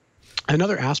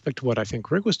 Another aspect to what I think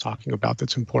Rick was talking about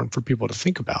that's important for people to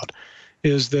think about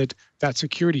is that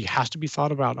security has to be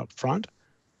thought about up front,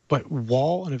 but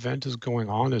while an event is going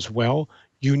on as well,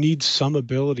 you need some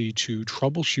ability to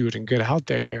troubleshoot and get out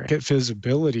there, get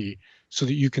visibility so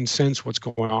that you can sense what's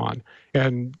going on.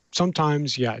 And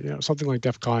sometimes, something like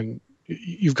DEF CON,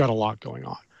 you've got a lot going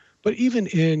on. But even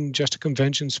in just a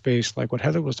convention space like what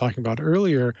Heather was talking about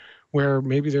earlier, where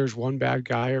maybe there's one bad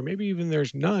guy or maybe even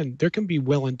there's none, there can be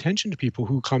well-intentioned people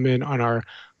who come in and are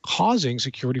causing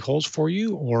security holes for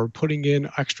you or putting in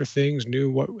extra things,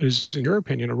 what is, in your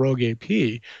opinion, a rogue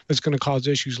AP that's going to cause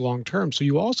issues long-term. So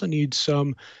you also need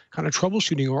some kind of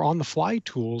troubleshooting or on-the-fly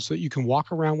tools that you can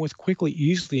walk around with quickly,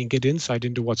 easily, and get insight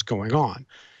into what's going on.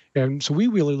 And so we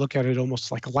really look at it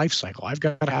almost like a life cycle. I've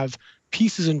got to have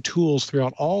pieces and tools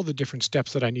throughout all the different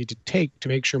steps that I need to take to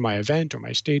make sure my event or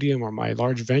my stadium or my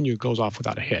large venue goes off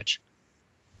without a hitch.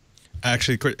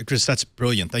 Actually, Chris, that's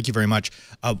brilliant. Thank you very much.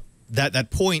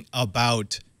 That point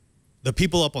about the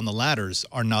people up on the ladders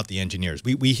are not the engineers.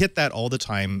 We hit that all the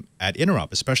time at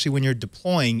Interop, especially when you're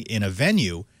deploying in a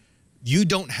venue. You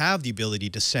don't have the ability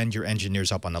to send your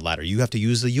engineers up on the ladder. You have to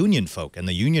use the union folk, and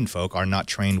the union folk are not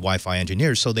trained Wi-Fi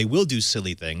engineers, so they will do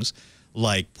silly things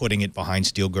like putting it behind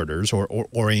steel girders or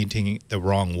orienting it the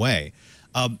wrong way.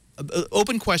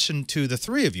 Open question to the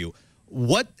three of you.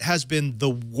 What has been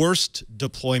the worst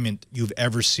deployment you've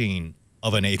ever seen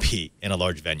of an AP in a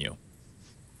large venue?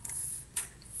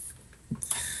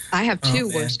 I have two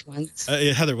worst ones.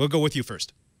 Heather, we'll go with you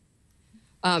first.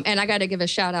 And I got to give a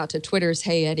shout out to Twitter's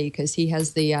Hey Eddie, because he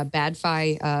has the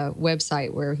BadFi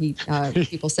website where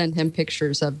people send him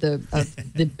pictures of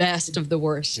the best of the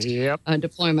worst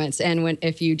deployments. And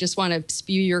if you just want to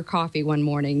spew your coffee one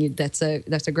morning, that's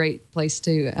a great place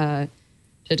to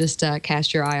just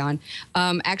cast your eye on.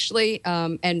 Actually,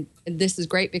 and this is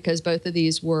great because both of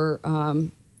these were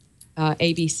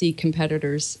ABC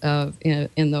competitors of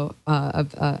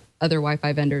other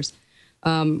Wi-Fi vendors.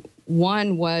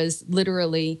 One was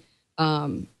literally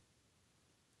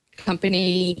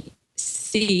company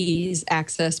C's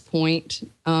access point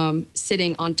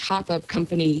sitting on top of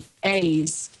company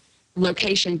A's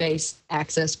location-based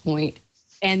access point,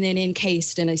 and then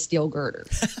encased in a steel girder,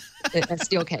 a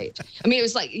steel cage. I mean, it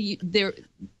was like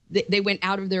they went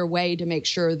out of their way to make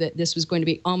sure that this was going to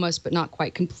be almost, but not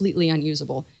quite, completely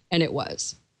unusable, and it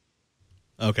was.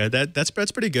 Okay, that's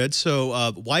pretty good. So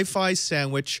Wi-Fi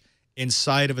sandwich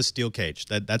inside of a steel cage.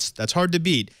 That's hard to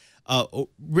beat.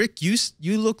 Rick, you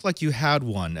look like you had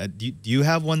one. Do you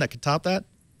have one that could top that?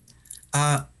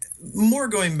 More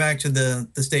going back to the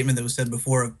statement that was said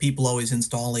before of people always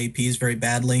install APs very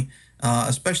badly,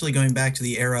 especially going back to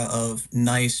the era of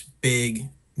nice big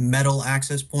metal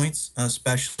access points,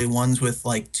 especially ones with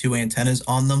like 2 antennas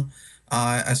on them.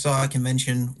 I saw a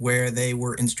convention where they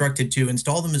were instructed to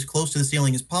install them as close to the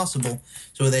ceiling as possible.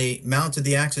 So they mounted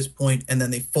the access point and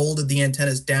then they folded the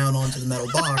antennas down onto the metal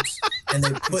box and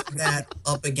they put that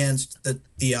up against the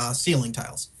ceiling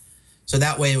tiles. So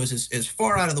that way it was as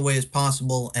far out of the way as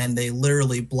possible, and they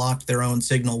literally blocked their own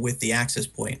signal with the access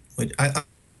point. Which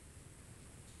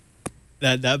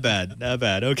Not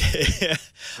bad. Okay.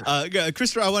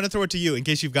 Christopher, I want to throw it to you in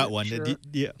case you've got one. Sure.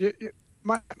 Yeah.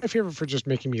 My favorite for just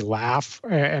making me laugh,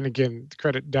 and again, the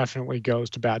credit definitely goes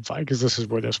to BadFi, because this is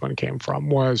where this one came from,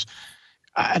 was,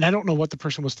 and I don't know what the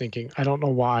person was thinking. I don't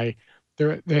know why.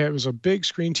 There was a big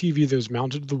screen TV that was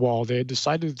mounted to the wall. They had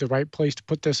decided the right place to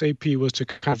put this AP was to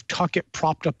kind of tuck it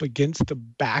propped up against the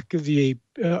back of the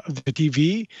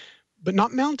TV, but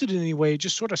not mounted in any way,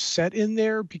 just sort of set in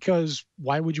there, because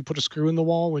why would you put a screw in the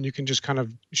wall when you can just kind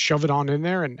of shove it on in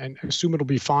there and assume it'll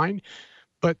be fine?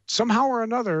 But somehow or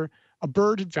another, a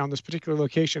bird had found this particular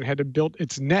location, had to build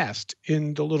its nest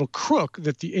in the little crook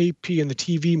that the AP and the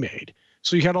TV made.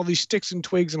 So you had all these sticks and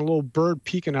twigs and a little bird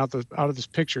peeking out of this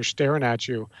picture staring at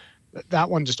you. that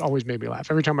one just always made me laugh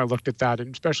every time I looked at that,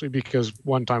 and especially because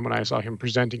one time when I saw him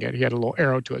presenting it, he had a little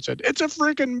arrow to it, said, "It's a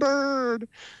freaking bird."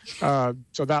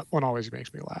 So that one always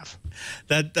makes me laugh.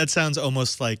 That sounds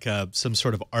almost like some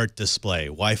sort of art display,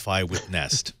 Wi-Fi with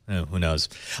Nest. Who knows?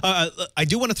 I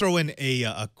do want to throw in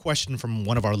a question from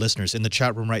one of our listeners in the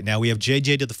chat room right now. We have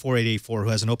JJ to the 4884 who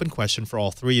has an open question for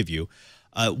all three of you,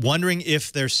 wondering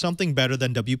if there's something better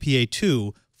than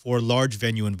WPA2 for large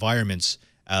venue environments.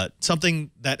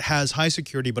 Something that has high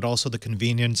security, but also the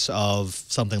convenience of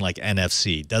something like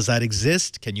NFC. Does that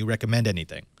exist? Can you recommend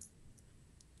anything?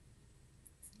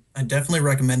 I definitely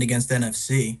recommend against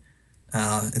NFC.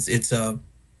 It's a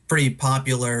pretty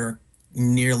popular,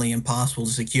 nearly impossible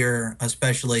to secure,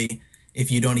 especially if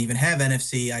you don't even have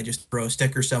NFC. I just throw a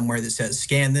sticker somewhere that says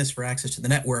scan this for access to the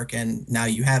network, and now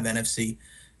you have NFC.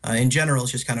 In general,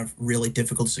 it's just kind of really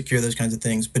difficult to secure those kinds of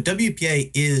things. But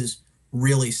WPA is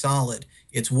really solid.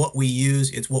 It's what we use.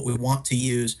 It's what we want to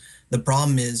use. The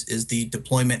problem is the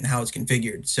deployment and how it's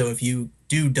configured. So if you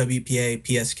do WPA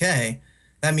PSK,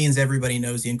 that means everybody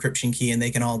knows the encryption key and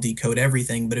they can all decode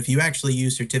everything. But if you actually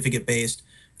use certificate-based,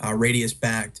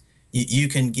 radius-backed, you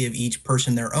can give each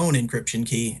person their own encryption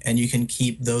key, and you can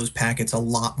keep those packets a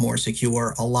lot more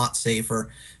secure, a lot safer.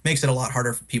 Makes it a lot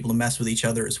harder for people to mess with each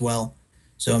other as well.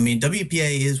 So, I mean,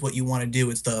 WPA is what you want to do.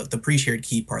 It's the pre-shared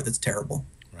key part that's terrible.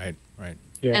 Right, right.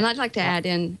 Yeah. And I'd like to add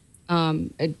in,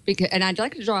 and I'd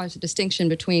like to draw a distinction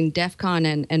between DEF CON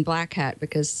and Black Hat,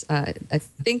 because I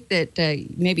think that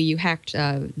maybe you hacked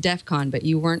DEF CON, but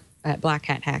you weren't at Black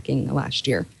Hat hacking last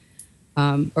year,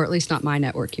 or at least not my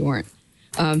network, you weren't.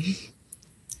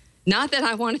 Not that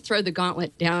I want to throw the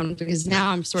gauntlet down, because now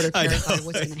I'm sort of terrified of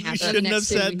what's going to happen. You shouldn't have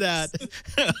said that.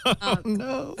 Oh,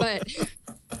 no. But,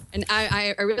 and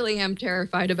I really am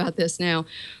terrified about this now.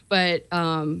 But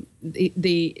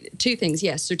the two things,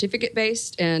 yes,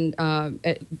 certificate-based and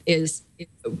is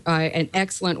an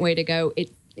excellent way to go.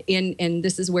 And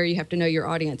this is where you have to know your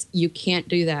audience. You can't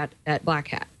do that at Black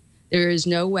Hat. There is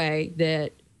no way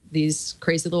that these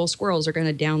crazy little squirrels are going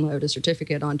to download a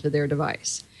certificate onto their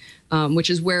device. Which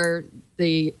is where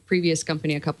the previous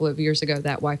company a couple of years ago,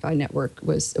 that Wi-Fi network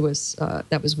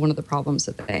that was one of the problems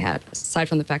that they had, aside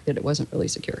from the fact that it wasn't really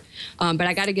secure. But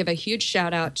I got to give a huge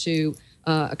shout out to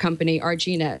a company,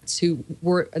 RGNets,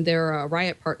 they're a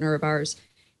Riot partner of ours,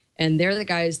 and they're the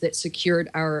guys that secured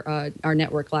our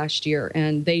network last year.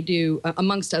 And they do,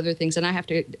 amongst other things, and I have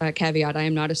to caveat, I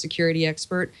am not a security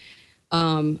expert.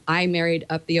 I married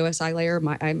up the OSI layer.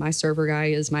 My server guy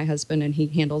is my husband, and he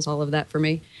handles all of that for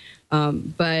me.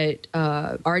 But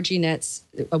RGNets,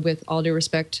 with all due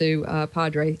respect to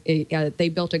Padre, they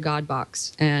built a God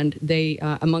box, and they,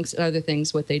 amongst other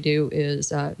things, what they do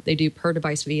is they do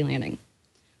per-device VLANing.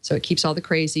 So it keeps all the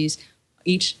crazies.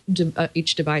 Each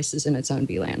device is in its own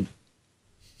VLAN.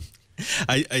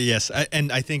 Yes,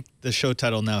 and I think the show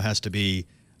title now has to be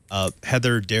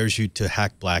Heather Dares You to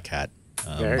Hack Black Hat.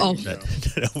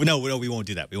 No, we won't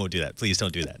do that. We won't do that. Please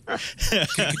don't do that.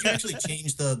 Could you actually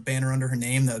change the banner under her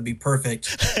name? That would be perfect.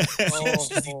 She's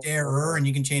the Darer, and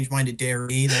you can change mine to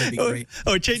Darey. That would be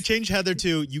great. Change Heather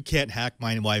to You Can't Hack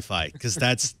My Wi-Fi, because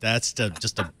that's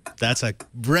a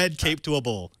red cape to a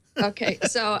bull. Okay,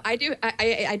 so I do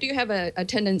have a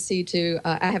tendency to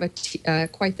I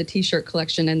have quite the T-shirt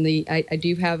collection, and I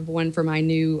do have one for my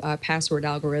new password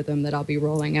algorithm that I'll be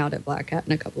rolling out at Black Hat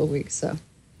in a couple of weeks. So.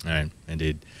 All right,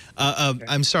 indeed. Okay.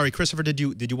 I'm sorry, Christopher. Did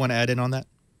you want to add in on that?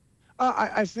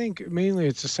 I think mainly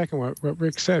it's the second what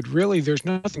Rick said. Really, there's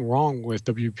nothing wrong with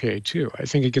WPA2. I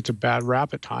think it gets a bad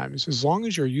rap at times. As long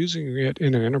as you're using it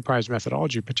in an enterprise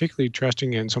methodology, particularly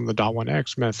trusting in some of the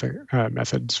 .1x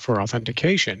methods for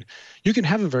authentication, you can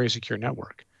have a very secure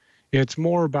network. It's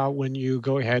more about when you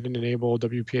go ahead and enable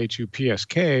WPA2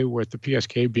 PSK, with the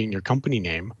PSK being your company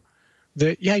name,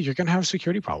 that, yeah, you're going to have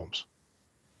security problems.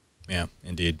 Yeah,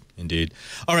 indeed, indeed.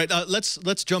 All right,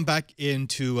 let's jump back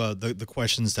into the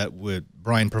questions that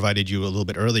Brian provided you a little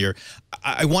bit earlier.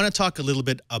 I want to talk a little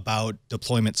bit about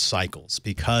deployment cycles,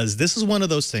 because this is one of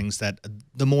those things that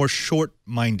the more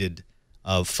short-minded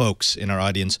folks in our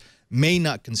audience may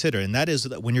not consider, and that is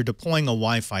that when you're deploying a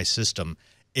Wi-Fi system,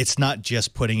 it's not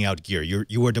just putting out gear.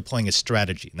 You are deploying a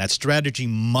strategy, and that strategy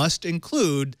must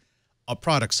include a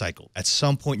product cycle. At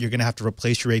some point, you're going to have to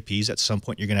replace your APs. At some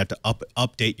point, you're going to have to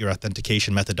update your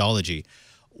authentication methodology.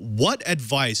 What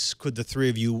advice could the three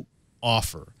of you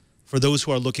offer for those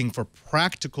who are looking for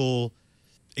practical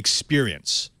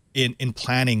experience in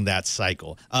planning that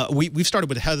cycle? We've started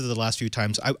with Heather the last few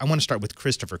times. I want to start with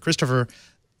Christopher. Christopher,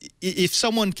 if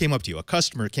someone came up to you, a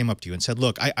customer came up to you and said,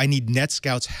 look, I need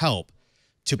NetScout's help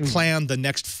to plan the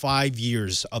next 5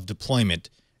 years of deployment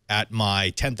at my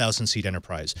 10,000 seat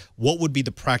enterprise, what would be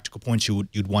the practical points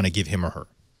you'd want to give him or her?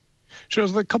 Sure.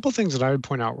 There's a couple of things that I would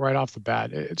point out right off the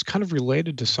bat. It's kind of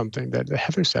related to something that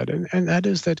Heather said, and that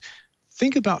is that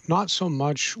think about not so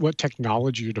much what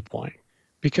technology you're deploying,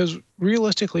 because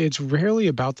realistically, it's rarely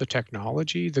about the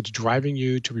technology that's driving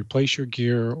you to replace your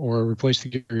gear or replace the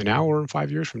gear now or in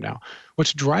 5 years from now.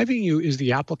 What's driving you is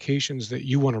the applications that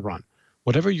you want to run.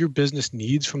 Whatever your business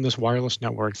needs from this wireless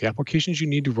network, the applications you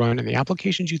need to run, and the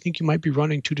applications you think you might be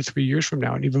running 2 to 3 years from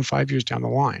now and even 5 years down the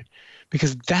line.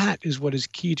 Because that is what is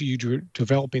key to you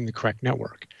developing the correct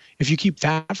network. If you keep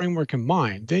that framework in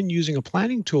mind, then using a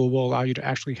planning tool will allow you to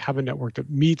actually have a network that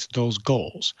meets those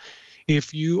goals.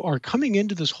 If you are coming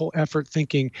into this whole effort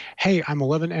thinking, hey, I'm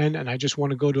 11N and I just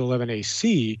want to go to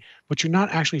 11AC, but you're not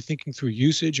actually thinking through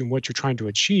usage and what you're trying to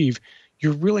achieve,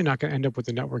 you're really not going to end up with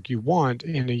the network you want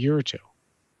in a year or two.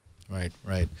 Right,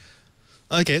 right.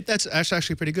 Okay, that's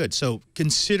actually pretty good. So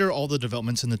consider all the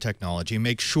developments in the technology.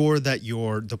 Make sure that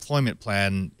your deployment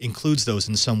plan includes those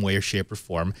in some way or shape or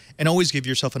form, and always give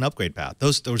yourself an upgrade path.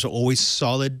 Those are always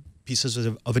solid pieces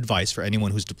of advice for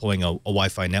anyone who's deploying a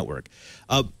Wi-Fi network.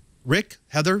 Rick,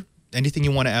 Heather, anything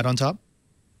you want to add on top?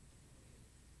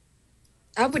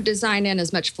 I would design in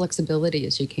as much flexibility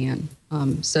as you can,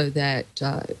 so that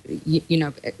you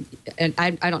know. And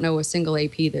I don't know a single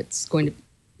AP that's going to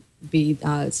be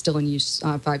still in use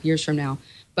 5 years from now.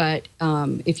 But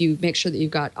if you make sure that you've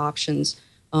got options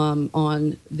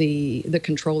on the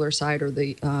controller side or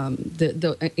the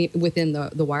within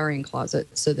the wiring closet,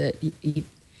 so that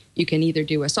you can either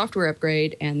do a software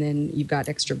upgrade and then you've got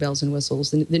extra bells and whistles.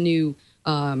 The new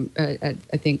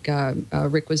I think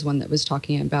Rick was one that was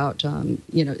talking about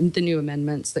you know, the new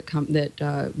amendments that come,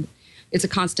 that it's a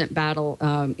constant battle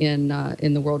in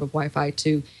the world of Wi-Fi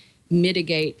to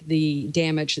mitigate the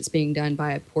damage that's being done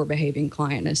by a poor behaving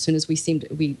client. As soon as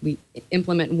we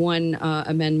implement one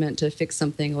amendment to fix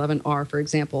something, 11R, for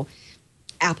example,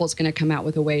 Apple's going to come out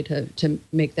with a way to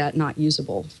make that not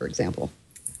usable, for example.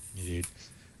 Indeed.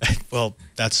 Well,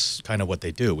 that's kind of what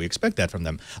they do. We expect that from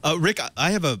them. Rick,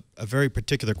 I have a very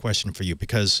particular question for you,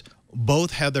 because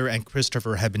both Heather and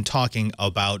Christopher have been talking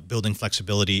about building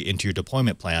flexibility into your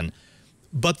deployment plan.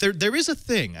 But there is a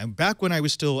thing. Back when I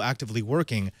was still actively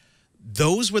working,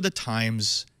 those were the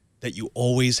times that you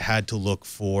always had to look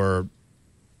for,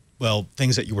 well,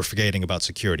 things that you were forgetting about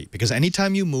security. Because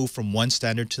anytime you move from one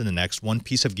standard to the next, one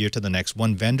piece of gear to the next,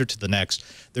 one vendor to the next,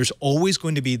 there's always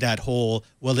going to be that whole,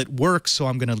 well, it works, so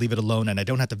I'm going to leave it alone, and I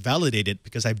don't have to validate it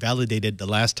because I validated the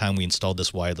last time we installed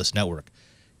this wireless network.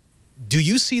 Do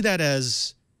you see that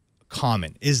as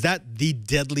common? Is that the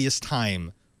deadliest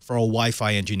time for a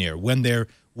Wi-Fi engineer, when they're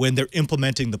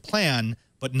implementing the plan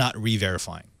but not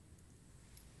re-verifying?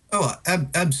 Oh,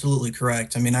 absolutely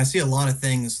correct. I mean, I see a lot of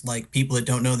things like people that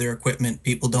don't know their equipment,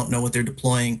 people don't know what they're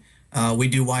deploying. We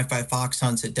do Wi-Fi fox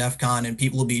hunts at DEF CON, and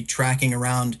people will be tracking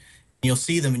around, and you'll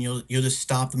see them, and you'll just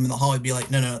stop them in the hallway and be like,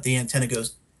 no, the antenna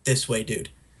goes this way, dude.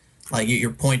 Like,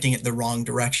 you're pointing it the wrong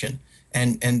direction.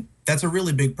 And that's a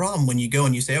really big problem when you go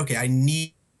and you say, okay,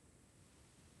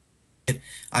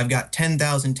 I've got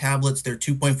 10,000 tablets, they're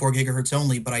 2.4 gigahertz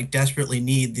only, but I desperately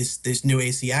need this new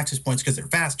AC access points because they're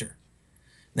faster.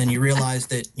 Then you realize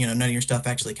that, you know, none of your stuff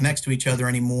actually connects to each other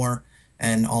anymore,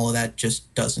 and all of that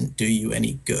just doesn't do you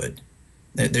any good.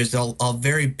 There's a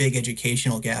very big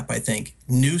educational gap, I think.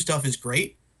 New stuff is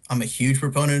great. I'm a huge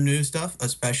proponent of new stuff,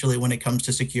 especially when it comes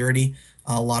to security.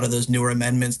 A lot of those newer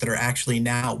amendments that are actually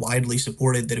now widely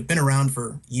supported, that have been around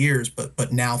for years,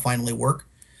 but now finally work.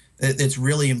 It's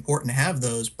really important to have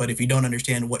those, but if you don't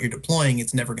understand what you're deploying,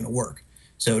 it's never going to work.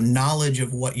 So knowledge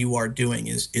of what you are doing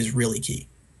is really key.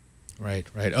 Right,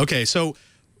 right. Okay, so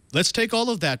let's take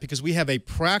all of that, because we have a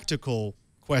practical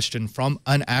question from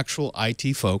an actual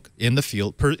IT folk in the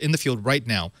field right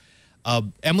now.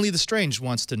 Emily the Strange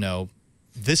wants to know,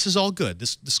 this is all good.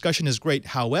 This discussion is great.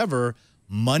 However,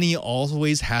 money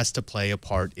always has to play a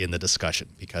part in the discussion,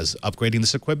 because upgrading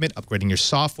this equipment, upgrading your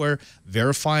software,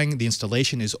 verifying the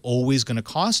installation is always going to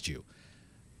cost you.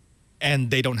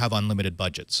 And they don't have unlimited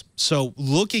budgets. So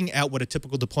looking at what a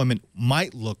typical deployment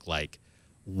might look like,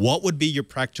 what would be your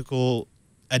practical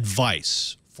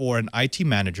advice for an IT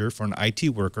manager, for an IT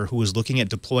worker who is looking at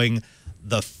deploying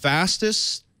the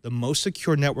fastest, the most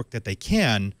secure network that they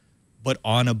can, but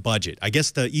on a budget? I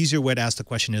guess the easier way to ask the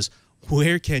question is,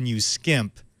 where can you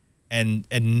skimp and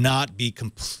not be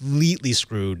completely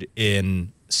screwed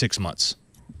in 6 months?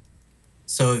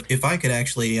 So if I could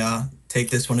actually take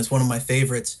this one, it's one of my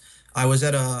favorites. I was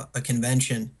at a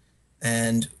convention,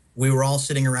 and we were all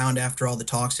sitting around after all the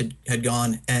talks had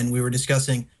gone, and we were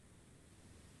discussing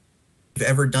if you've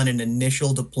ever done an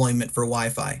initial deployment for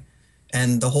Wi-Fi.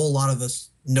 And the whole lot of us,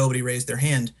 nobody raised their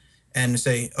hand and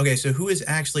say, okay, so who has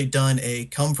actually done a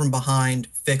come from behind,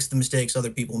 fix the mistakes other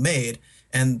people made?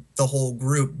 And the whole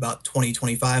group, about 20,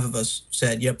 25 of us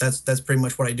said, yep, that's pretty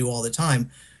much what I do all the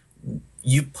time.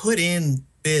 You put in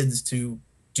bids to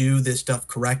do this stuff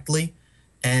correctly,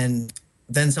 and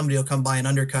then somebody will come by and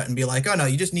undercut and be like, oh no,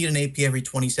 you just need an AP every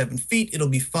 27 feet. It'll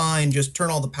be fine. Just turn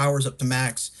all the powers up to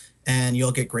max and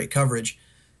you'll get great coverage.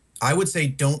 I would say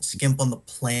don't skimp on the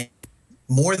plan.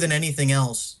 More than anything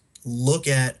else, look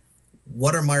at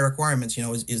what are my requirements. You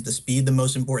know, is the speed the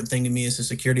most important thing to me? Is the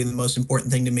security the most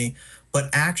important thing to me? But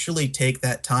actually take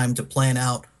that time to plan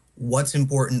out what's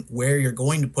important, where you're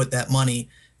going to put that money,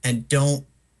 and don't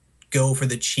go for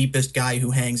the cheapest guy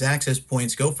who hangs access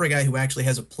points. Go for a guy who actually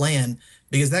has a plan,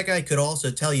 because that guy could also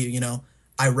tell you, you know,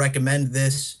 I recommend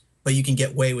this, but you can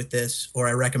get away with this, or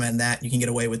I recommend that, you can get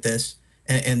away with this.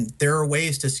 And there are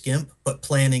ways to skimp, but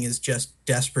planning is just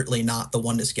desperately not the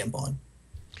one to skimp on.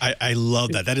 I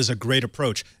love that. That is a great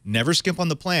approach. Never skimp on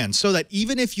the plan, so that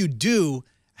even if you do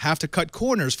have to cut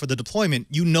corners for the deployment,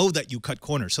 you know that you cut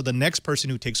corners. So the next person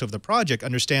who takes over the project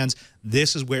understands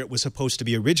this is where it was supposed to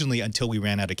be originally until we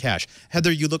ran out of cash.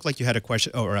 Heather, you look like you had a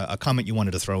question or a comment you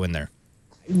wanted to throw in there.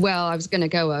 Well, I was going to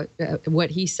go what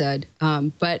he said,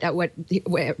 but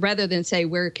rather than say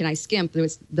where can I skimp, there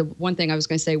was the one thing I was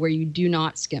going to say where you do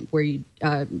not skimp, where you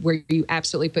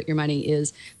absolutely put your money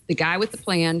is the guy with the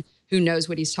plan who knows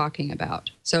what he's talking about.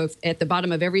 So if at the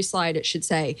bottom of every slide it should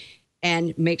say,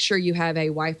 and make sure you have a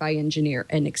Wi-Fi engineer,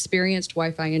 an experienced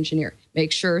Wi-Fi engineer.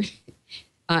 Make sure,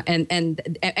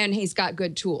 and he's got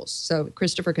good tools. So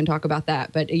Christopher can talk about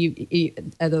that. But the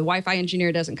Wi-Fi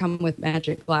engineer doesn't come with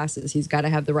magic glasses. He's got to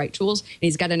have the right tools, and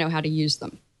he's got to know how to use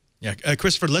them. Yeah,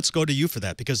 Christopher, let's go to you for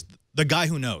that, because the guy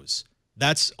who knows,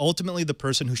 that's ultimately the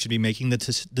person who should be making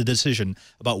the decision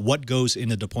about what goes in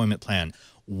the deployment plan.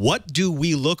 What do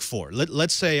we look for?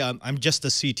 Let's say I'm just the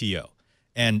CTO.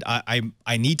 And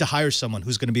I need to hire someone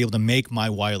who's going to be able to make my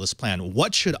wireless plan.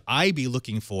 What should I be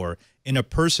looking for in a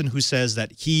person who says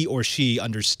that he or she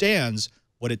understands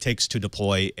what it takes to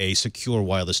deploy a secure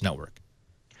wireless network?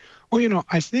 Well, you know,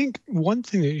 I think one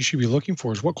thing that you should be looking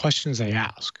for is what questions they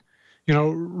ask. You know,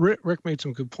 Rick made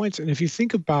some good points. And if you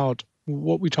think about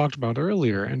what we talked about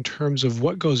earlier in terms of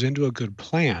what goes into a good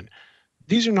plan,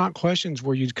 these are not questions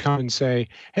where you'd come and say,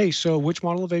 hey, so which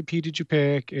model of AP did you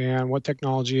pick and what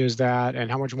technology is that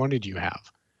and how much money do you have?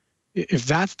 If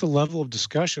that's the level of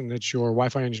discussion that your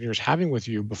Wi-Fi engineer is having with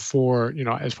you before, you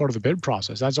know, as part of the bid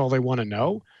process, that's all they want to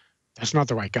know, that's not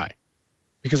the right guy,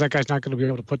 because that guy's not going to be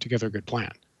able to put together a good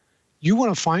plan. You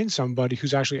want to find somebody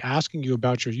who's actually asking you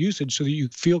about your usage so that you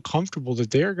feel comfortable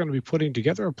that they're going to be putting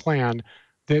together a plan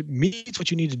that meets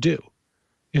what you need to do.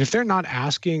 And if they're not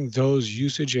asking those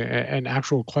usage and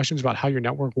actual questions about how your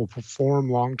network will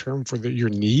perform long-term for your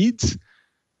needs,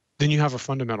 then you have a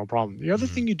fundamental problem. The other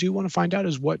thing you do want to find out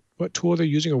is what tool they're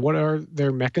using or what are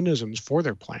their mechanisms for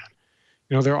their plan.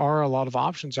 You know, there are a lot of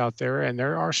options out there, and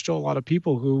there are still a lot of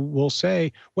people who will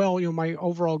say, well, you know, my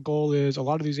overall goal is a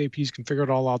lot of these APs can figure it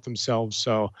all out themselves,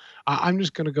 so I'm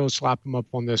just going to go slap them up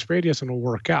on this radius and it'll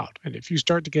work out. And if you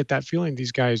start to get that feeling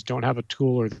these guys don't have a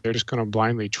tool or they're just going to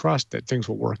blindly trust that things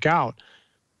will work out,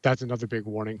 that's another big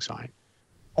warning sign.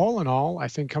 All in all, I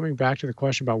think coming back to the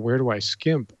question about where do I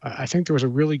skimp, I think there was a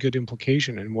really good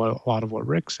implication in a lot of what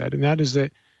Rick said, and that is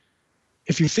that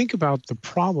if you think about the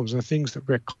problems and the things that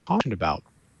Rick cautioned about,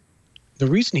 the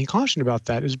reason he cautioned about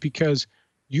that is because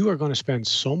you are going to spend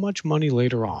so much money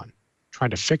later on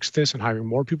trying to fix this and hiring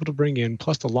more people to bring in,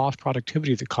 plus the lost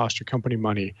productivity that costs your company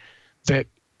money, that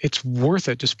it's worth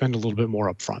it to spend a little bit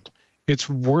more upfront. It's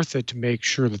worth it to make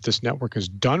sure that this network is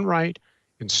done right,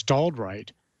 installed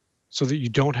right, so that you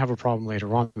don't have a problem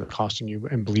later on that's costing you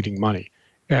and bleeding money.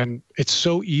 And it's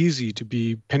so easy to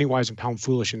be penny wise and pound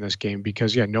foolish in this game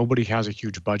because, yeah, nobody has a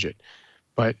huge budget.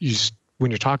 But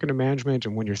when you're talking to management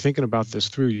and when you're thinking about this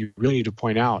through, you really need to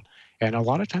point out, and a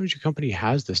lot of times your company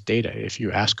has this data if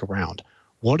you ask around,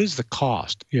 what is the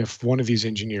cost if one of these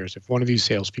engineers, if one of these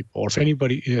salespeople, or if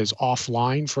anybody is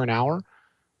offline for an hour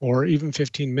or even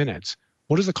 15 minutes,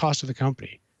 what is the cost of the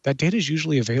company? That data is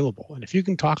usually available. And if you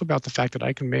can talk about the fact that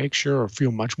I can make sure or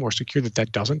feel much more secure that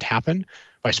that doesn't happen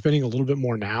by spending a little bit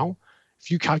more now, if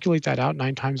you calculate that out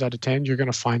 9 times out of 10, you're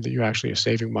going to find that you actually are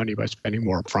saving money by spending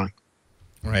more upfront.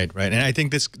 Right, right. And I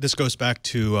think this goes back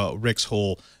to Rick's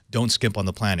whole don't skimp on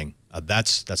the planning.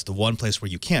 That's the one place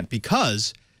where you can't,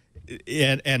 because,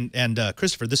 and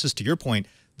Christopher, this is to your point,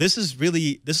 this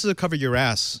is a cover your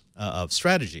ass of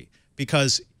strategy,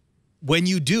 because when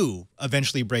you do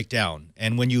eventually break down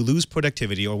and when you lose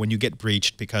productivity or when you get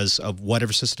breached because of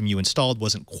whatever system you installed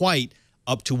wasn't quite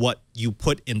up to what you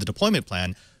put in the deployment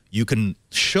plan, you can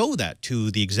show that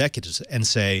to the executives and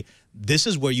say, this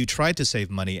is where you tried to save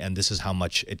money and this is how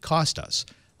much it cost us.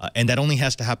 And that only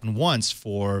has to happen once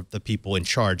for the people in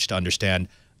charge to understand,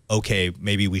 okay,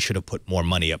 maybe we should have put more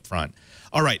money up front.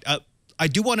 All right. I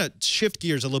do want to shift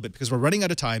gears a little bit because we're running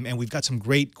out of time and we've got some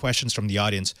great questions from the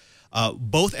audience.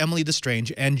 Both Emily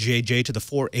DeStrange and JJ to the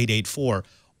 4884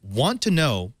 want to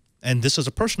know, and this is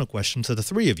a personal question to the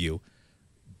three of you,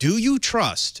 do you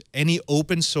trust any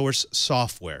open source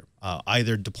software,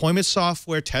 either deployment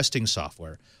software, testing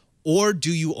software, or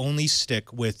do you only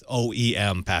stick with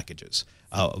OEM packages?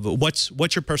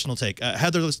 What's your personal take?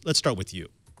 Heather, let's start with you.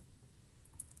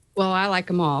 Well, I like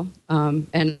them all,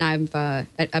 and but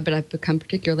I've become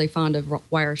particularly fond of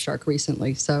Wireshark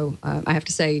recently. So I have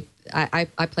to say I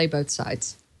play both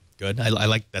sides. Good. I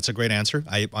like, that's a great answer.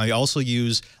 I also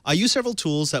use several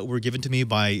tools that were given to me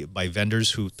by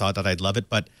vendors who thought that I'd love it,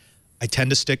 but I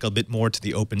tend to stick a bit more to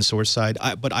the open source side.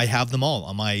 But I have them all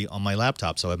on my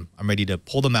laptop, so I'm ready to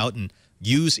pull them out and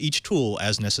use each tool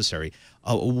as necessary.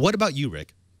 What about you,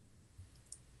 Rick?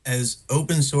 As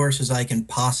open source as I can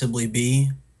possibly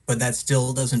be, but that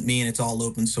still doesn't mean it's all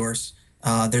open source.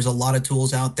 There's a lot of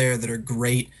tools out there that are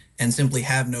great and simply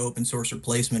have no open source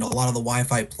replacement. A lot of the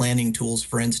Wi-Fi planning tools,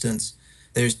 for instance,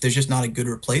 there's just not a good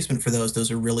replacement for those. Those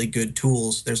are really good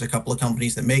tools. There's a couple of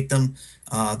companies that make them.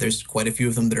 There's quite a few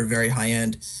of them that are very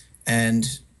high-end, and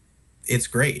it's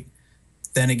great.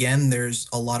 Then again, there's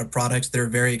a lot of products that are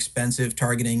very expensive,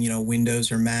 targeting,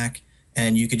 Windows or Mac,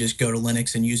 and you could just go to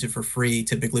Linux and use it for free,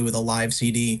 typically with a live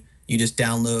CD. You just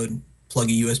download, plug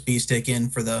a USB stick in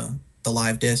for the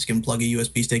live disk and plug a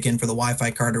USB stick in for the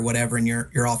Wi-Fi card or whatever, and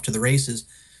you're off to the races.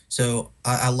 So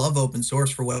I love open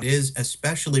source for what it is,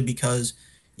 especially because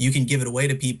you can give it away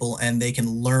to people and they can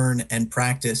learn and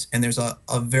practice. And there's a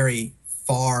very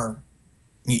far,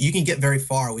 you can get very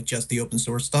far with just the open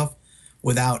source stuff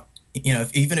without,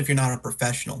 even if you're not a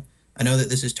professional. I know that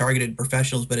this is targeted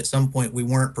professionals, but at some point we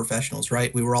weren't professionals,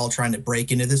 right? We were all trying to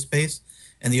break into this space,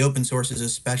 and the open source is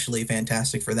especially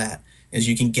fantastic for that, is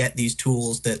you can get these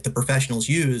tools that the professionals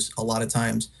use a lot of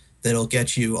times that'll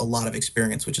get you a lot of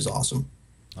experience, which is awesome.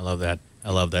 I love that.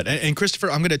 I love that. And Christopher,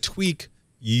 I'm going to tweak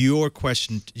your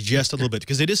question just a little bit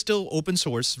because it is still open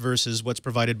source versus what's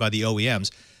provided by the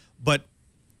OEMs. But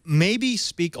maybe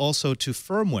speak also to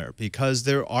firmware, because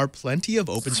there are plenty of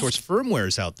open source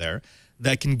firmwares out there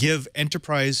that can give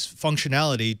enterprise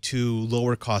functionality to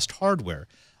lower cost hardware.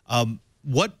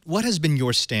 What has been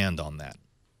your stand on that?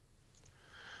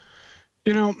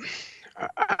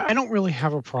 I don't really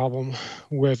have a problem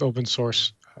with open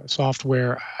source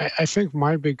software. I think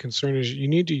my big concern is you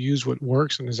need to use what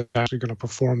works and is actually going to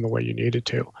perform the way you need it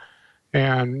to.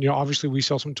 And, obviously we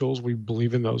sell some tools. We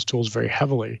believe in those tools very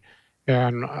heavily.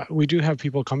 And we do have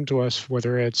people come to us,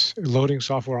 whether it's loading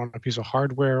software on a piece of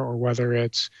hardware or whether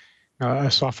it's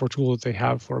a software tool that they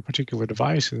have for a particular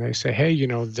device. And they say, hey,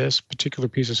 this particular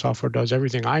piece of software does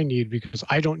everything I need because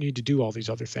I don't need to do all these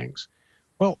other things.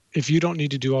 Well, if you don't need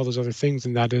to do all those other things,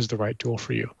 then that is the right tool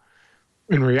for you.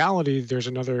 In reality, there's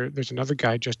another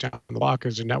guy just down the block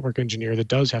as a network engineer that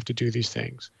does have to do these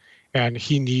things. And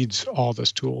he needs all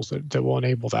those tools that will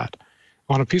enable that.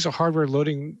 On a piece of hardware,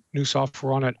 loading new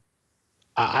software on it,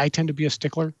 I tend to be a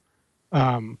stickler.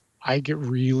 I get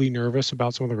really nervous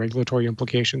about some of the regulatory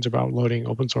implications about loading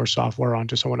open source software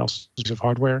onto someone else's piece of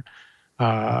hardware.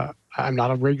 I'm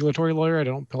not a regulatory lawyer. I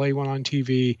don't play one on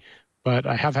TV, but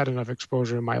I have had enough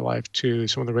exposure in my life to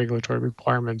some of the regulatory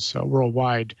requirements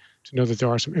worldwide to know that there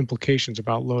are some implications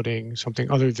about loading something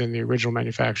other than the original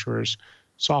manufacturer's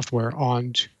software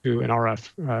onto an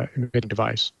RF emitting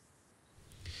device.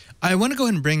 I want to go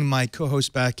ahead and bring my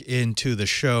co-host back into the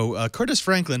show. Curtis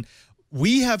Franklin,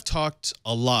 we have talked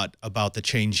a lot about the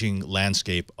changing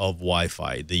landscape of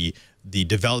Wi-Fi, the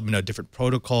development of different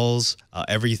protocols,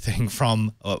 everything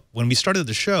from when we started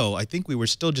the show, I think we were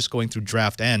still just going through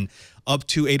draft N, up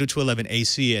to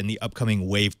 802.11ac and the upcoming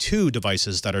Wave 2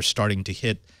 devices that are starting to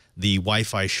hit the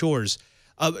Wi-Fi shores.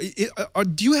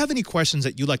 Do you have any questions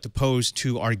that you'd like to pose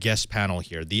to our guest panel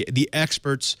here, the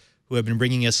experts who have been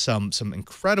bringing us some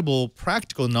incredible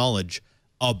practical knowledge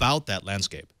about that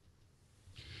landscape?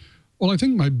 Well, I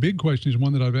think my big question is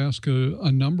one that I've asked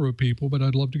a number of people, but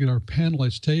I'd love to get our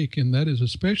panelists' take, and that is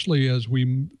especially as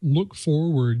we look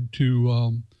forward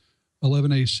to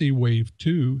 11AC Wave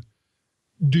 2,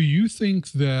 do you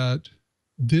think that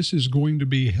this is going to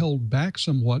be held back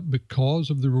somewhat because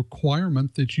of the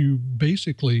requirement that you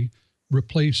basically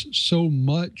replace so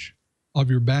much of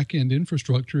your back-end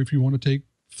infrastructure if you want to take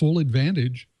full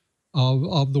advantage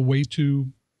of the Wave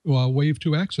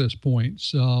 2 access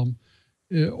points?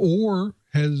 Or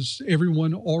has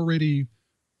everyone already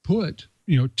put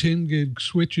 10 gig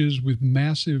switches with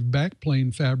massive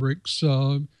backplane fabrics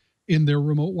in their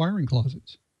remote wiring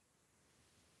closets?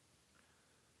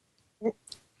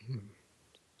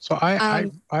 So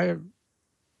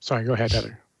sorry, go ahead,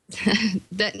 Heather.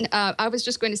 I was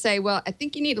just going to say, well, I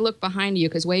think you need to look behind you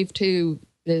because Wave 2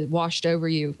 washed over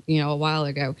you, a while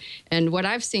ago. And what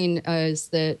I've seen is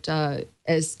that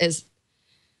as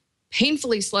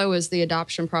painfully slow as the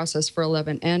adoption process for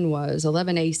 11N was,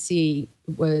 11AC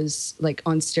was like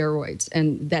on steroids.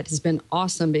 And that has been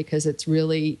awesome because it's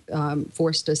really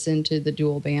forced us into the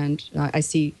dual band. I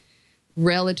see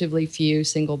relatively few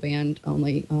single band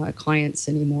only clients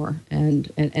anymore.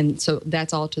 And so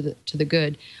that's all to the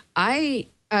good.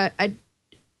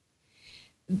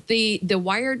 The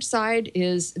wired side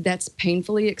that's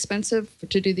painfully expensive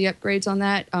to do the upgrades on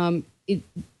that.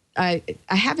 I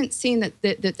haven't seen that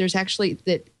there's actually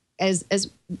that as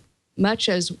much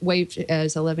as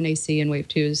 11AC and Wave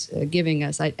 2 is giving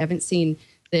us. I haven't seen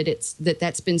that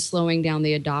that's been slowing down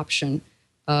the adoption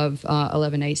of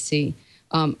 11AC.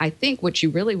 I think what you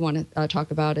really want to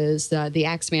talk about is the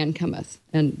Axeman cometh,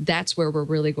 and that's where we're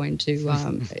really going to.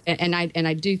 And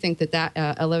I do think that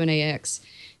 11AX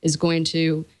is going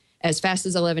to, as fast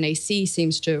as 11AC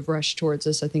seems to have rushed towards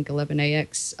us, I think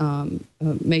 11AX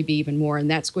maybe even more,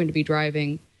 and that's going to be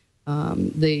driving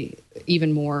the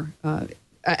even more.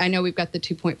 I know we've got the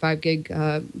 2.5 gig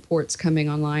ports coming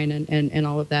online and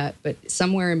all of that, but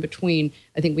somewhere in between,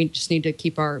 I think we just need to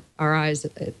keep our eyes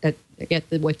at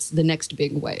what's the next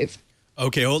big wave.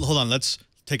 Okay, hold on. Let's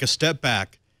take a step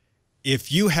back.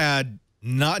 If you had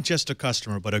not just a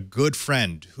customer, but a good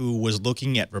friend who was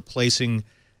looking at replacing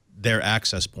their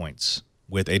access points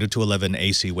with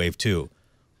 802.11ac Wave 2,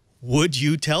 would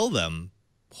you tell them,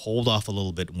 hold off a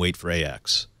little bit and wait for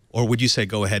AX? Or would you say,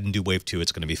 go ahead and do Wave 2,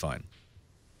 it's going to be fine?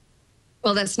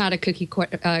 Well, that's not a cookie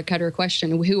cutter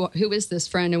question. Who is this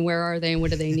friend and where are they and what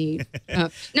do they need?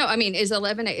 No, I mean, is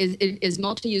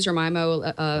multi-user MIMO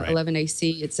right.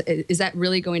 11AC? Is that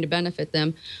really going to benefit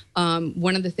them?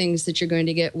 One of the things that you're going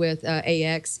to get with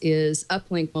AX is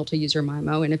uplink multi-user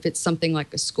MIMO, and if it's something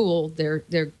like a school,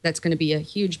 that's going to be a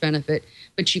huge benefit.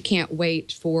 But you can't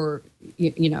wait for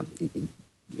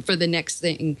for the next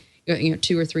thing,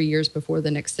 2 or 3 years before the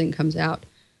next thing comes out.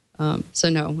 So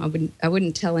no, I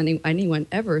wouldn't tell anyone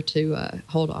ever to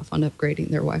hold off on upgrading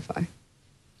their Wi-Fi.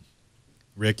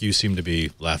 Rick, you seem to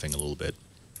be laughing a little bit.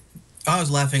 I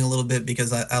was laughing a little bit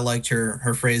because I liked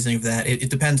her phrasing of that. It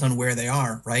depends on where they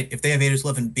are, right? If they have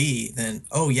 802.11b, then,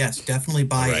 oh, yes, definitely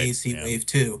buy AC Wave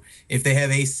 2. If they have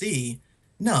AC,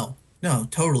 no,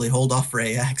 totally hold off for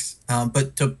AX.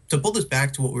 But to pull this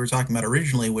back to what we were talking about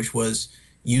originally, which was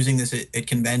using this at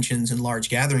conventions and large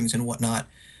gatherings and whatnot,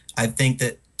 I think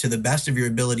that to the best of your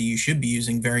ability, you should be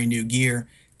using very new gear,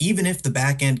 even if the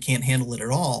back end can't handle it at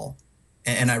all.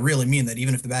 And I really mean that,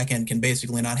 even if the back end can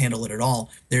basically not handle it at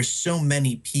all. There's so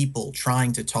many people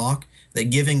trying to talk that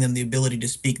giving them the ability to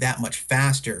speak that much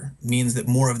faster means that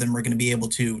more of them are going to be able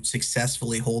to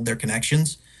successfully hold their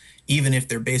connections, even if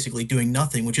they're basically doing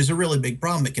nothing, which is a really big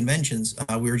problem at conventions.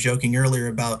 We were joking earlier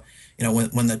about,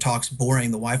 when the talk's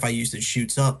boring, the Wi-Fi usage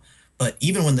shoots up. But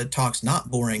even when the talk's not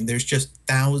boring, there's just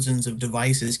thousands of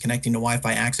devices connecting to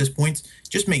Wi-Fi access points.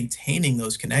 Just maintaining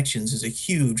those connections is a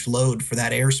huge load for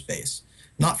that airspace.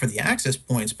 Not for the access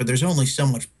points, but there's only so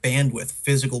much bandwidth,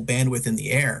 physical bandwidth in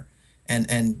the air.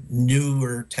 And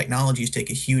newer technologies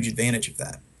take a huge advantage of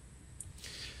that.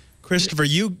 Christopher,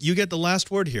 you get the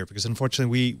last word here because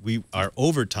unfortunately we are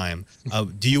over time.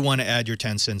 Do you want to add your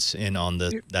 10 cents in on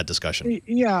that discussion?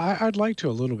 Yeah, I'd like to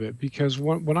a little bit, because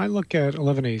when I look at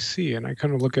 11AC and I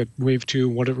kind of look at Wave 2,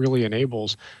 what it really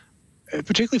enables,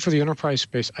 particularly for the enterprise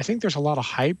space, I think there's a lot of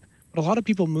hype, but a lot of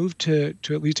people move to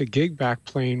at least a gig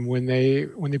backplane when they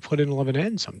put in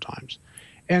 11N sometimes.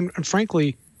 And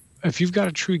frankly, if you've got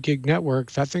a true gig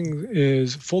network, that thing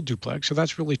is full duplex, so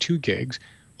that's really 2 gigs.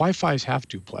 Wi-Fi is half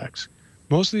duplex.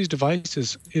 Most of these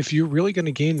devices, if you're really going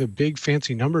to gain the big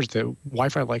fancy numbers that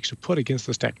Wi-Fi likes to put against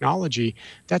this technology,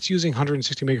 that's using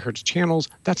 160 megahertz channels.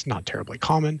 That's not terribly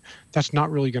common. That's not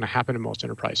really going to happen in most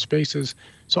enterprise spaces.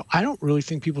 So I don't really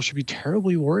think people should be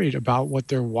terribly worried about what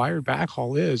their wired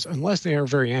backhaul is, unless they are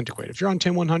very antiquated. If you're on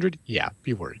 10100, yeah,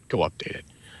 be worried. Go update it.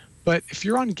 But if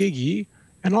you're on Gig E,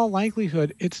 in all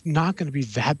likelihood, it's not going to be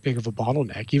that big of a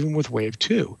bottleneck, even with Wave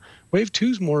 2. Wave 2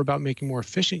 is more about making more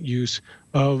efficient use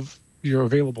of your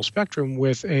available spectrum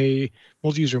with a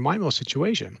multi-user MIMO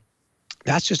situation.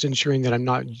 That's just ensuring that I'm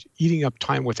not eating up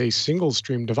time with a single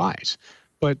stream device.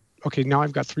 But, okay, now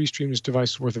I've got 3 streams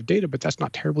devices worth of data, but that's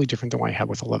not terribly different than what I had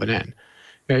with 11N.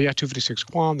 Yeah, 256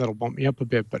 QAM, that'll bump me up a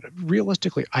bit. But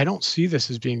realistically, I don't see this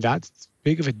as being that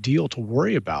big of a deal to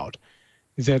worry about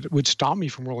that would stop me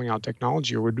from rolling out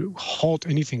technology or would halt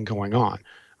anything going on.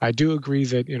 I do agree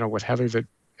that, with Heather, that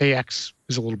AX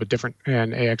is a little bit different,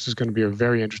 and AX is going to be a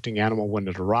very interesting animal when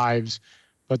it arrives,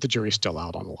 but the jury's still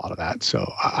out on a lot of that. So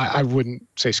I wouldn't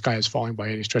say sky is falling by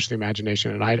any stretch of the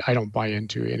imagination, and I don't buy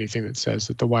into anything that says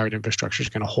that the wired infrastructure is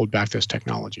going to hold back this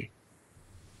technology.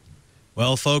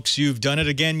 Well, folks, you've done it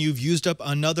again. You've used up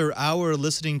another hour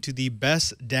listening to the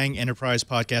best dang enterprise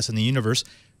podcast in the universe.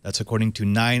 That's according to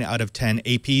 9 out of 10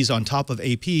 APs on top of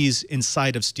APs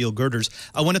inside of steel girders.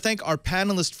 I want to thank our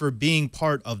panelists for being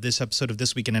part of this episode of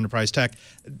This Week in Enterprise Tech.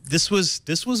 This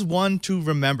was one to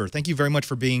remember. Thank you very much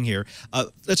for being here.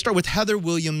 Let's start with Heather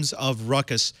Williams of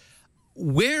Ruckus.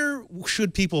 Where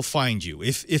should people find you?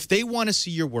 If they want to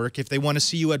see your work, if they want to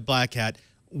see you at Black Hat,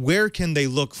 where can they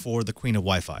look for the Queen of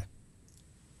Wi-Fi?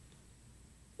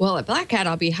 Well, at Black Hat,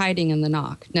 I'll be hiding in the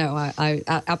knock. No,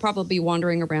 I'll probably be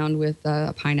wandering around with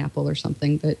a pineapple or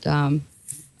something. But and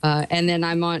then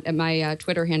I'm on my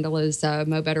Twitter handle is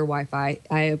Mo Better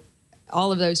Wi-Fi.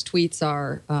 All of those tweets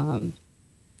are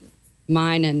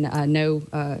mine, and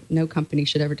no company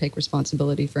should ever take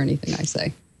responsibility for anything I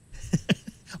say.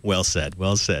 Well said,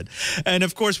 well said. And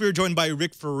of course, we were joined by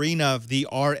Rick Farina, the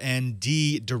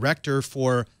R&D director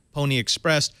for Pony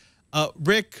Express.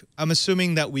 Rick, I'm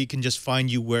assuming that we can just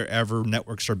find you wherever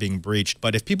networks are being breached,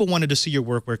 but if people wanted to see your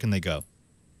work, where can they go?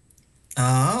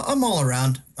 I'm all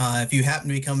around. If you happen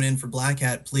to be coming in for Black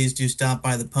Hat, please do stop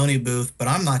by the Pony booth, but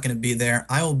I'm not going to be there.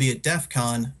 I will be at DEF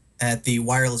CON at the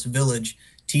Wireless Village,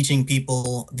 teaching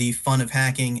people the fun of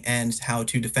hacking and how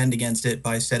to defend against it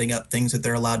by setting up things that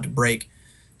they're allowed to break.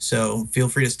 So feel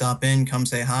free to stop in, come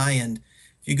say hi, and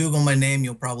if you Google my name,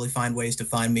 you'll probably find ways to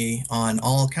find me on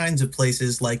all kinds of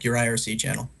places like your IRC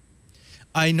channel.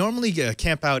 I normally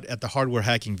camp out at the Hardware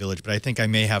Hacking Village, but I think I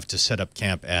may have to set up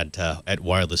camp at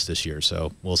Wireless this year,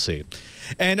 so we'll see.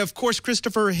 And, of course,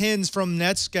 Christopher Hinsz from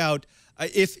NetScout.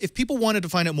 If people wanted to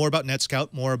find out more about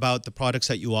NetScout, more about the products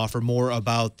that you offer, more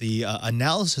about the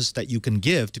analysis that you can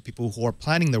give to people who are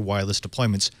planning their wireless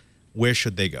deployments, where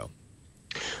should they go?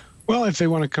 Well, if they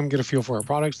want to come get a feel for our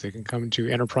products, they can come to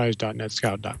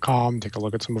enterprise.netscout.com, take a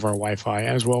look at some of our Wi-Fi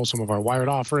as well as some of our wired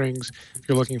offerings. If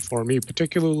you're looking for me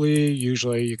particularly,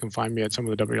 usually you can find me at some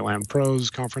of the WLAN Pros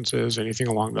conferences, anything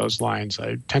along those lines.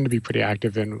 I tend to be pretty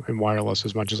active in wireless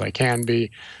as much as I can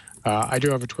be. I do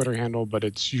have a Twitter handle, but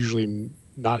it's usually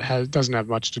doesn't have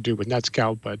much to do with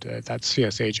NetScout, but that's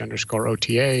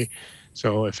CSH_OTA.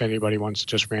 So if anybody wants to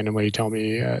just randomly tell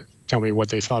me what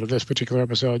they thought of this particular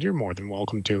episode, you're more than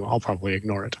welcome to. I'll probably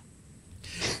ignore it.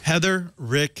 Heather,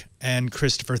 Rick, and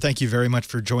Christopher, thank you very much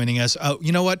for joining us.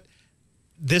 You know what?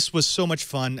 This was so much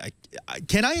fun.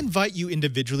 Can I invite you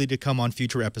individually to come on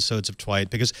future episodes of Twiat?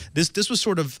 Because this was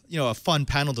sort of a fun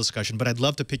panel discussion, but I'd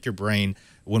love to pick your brain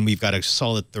when we've got a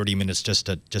solid 30 minutes just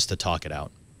to talk it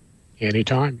out.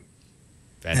 Anytime.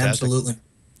 Fantastic. Absolutely.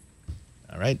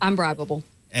 All right. I'm bribable.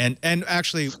 And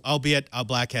actually, I'll be at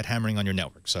Black Hat hammering on your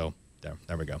network. So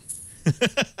there we go.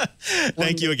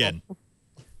 Thank you again.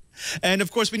 And,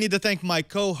 of course, we need to thank my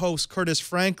co-host, Curtis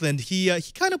Franklin. He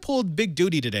kind of pulled big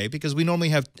duty today because we normally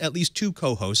have at least 2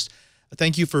 co-hosts.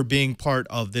 Thank you for being part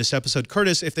of this episode.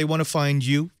 Curtis, if they want to find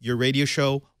you, your radio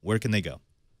show, where can they go?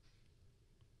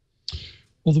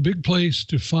 Well, the big place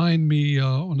to find me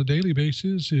on a daily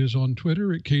basis is on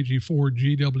Twitter at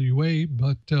KG4GWA,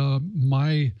 but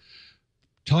my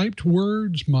typed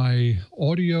words, my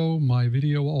audio, my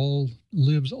video all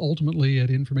lives ultimately at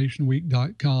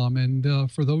informationweek.com.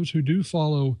 And for those who do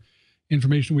follow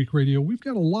Information Week Radio, we've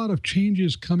got a lot of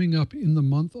changes coming up in the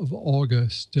month of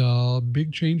August.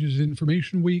 Big changes in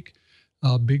Information Week,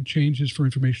 big changes for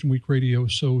Information Week Radio.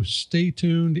 So stay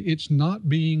tuned. It's not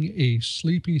being a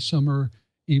sleepy summer,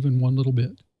 even one little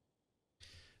bit.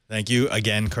 Thank you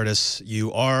again, Curtis.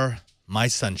 You are my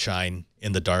sunshine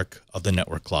in the dark of the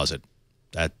network closet.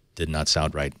 That did not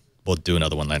sound right. We'll do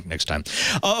another one next time.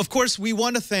 Of course, we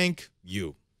want to thank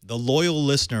you, the loyal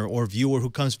listener or viewer who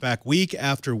comes back week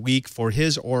after week for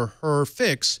his or her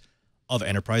fix of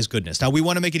enterprise goodness. Now, we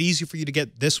want to make it easy for you to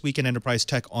get This Week in Enterprise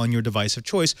Tech on your device of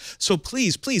choice. So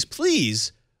please, please,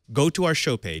 please go to our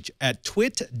show page at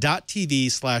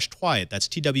twit.tv/Twiat. That's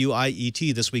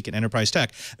TWIET, This Week in Enterprise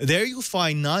Tech. There you'll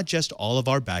find not just all of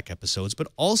our back episodes, but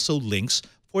also links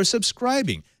for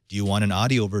subscribing. Do you want an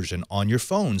audio version on your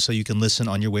phone so you can listen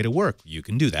on your way to work? You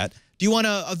can do that. Do you want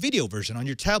a video version on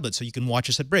your tablet so you can watch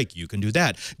us at break? You can do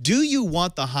that. Do you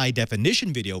want the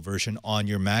high-definition video version on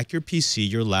your Mac, your PC,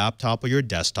 your laptop, or your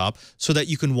desktop so that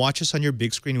you can watch us on your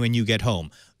big screen when you get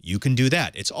home? You can do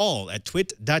that. It's all at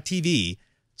twit.tv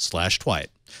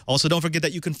twitter.com/Twiet. Also, don't forget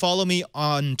that you can follow me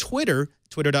on Twitter,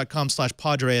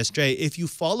 twitter.com/PadreSJ. If you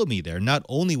follow me there, not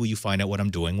only will you find out what I'm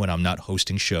doing when I'm not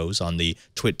hosting shows on the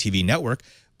Twit TV network,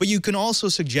 but you can also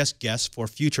suggest guests for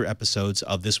future episodes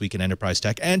of This Week in Enterprise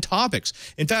Tech and topics.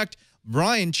 In fact,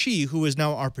 Brian Chi, who is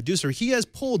now our producer, he has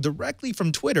pulled directly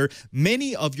from Twitter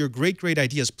many of your great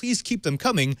ideas. Please keep them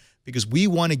coming because we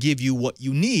want to give you what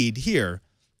you need here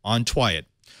on Twiet.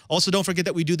 Also, don't forget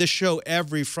that we do this show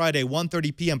every Friday,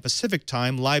 1:30 p.m. Pacific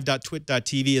time.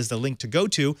 Live.twit.tv is the link to go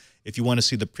to if you want to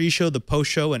see the pre-show, the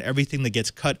post-show, and everything that gets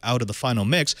cut out of the final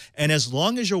mix. And as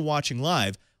long as you're watching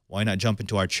live, why not jump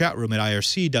into our chat room at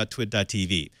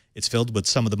irc.twit.tv? It's filled with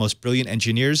some of the most brilliant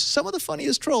engineers, some of the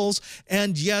funniest trolls,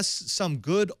 and yes, some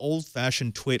good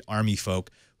old-fashioned Twit army folk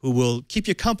who will keep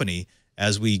you company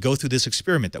as we go through this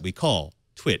experiment that we call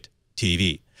Twit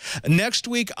TV. Next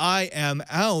week, I am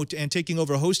out, and taking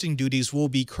over hosting duties will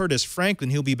be Curtis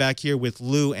Franklin. He'll be back here with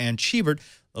Lou and Cheebert.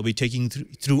 They'll be taking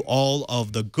through all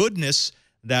of the goodness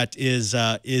that is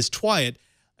Twiet.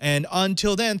 And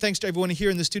until then, thanks to everyone here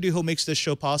in the studio who makes this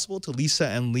show possible, to Lisa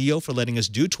and Leo for letting us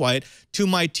do Twiet, to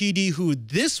my TD who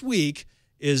this week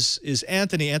is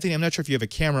Anthony. Anthony, I'm not sure if you have a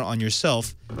camera on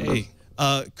yourself. Hey.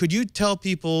 Could you tell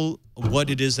people what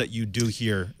it is that you do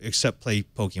here except play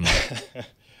Pokemon?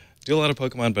 Do a lot of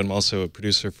Pokemon, but I'm also a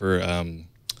producer for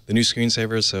the new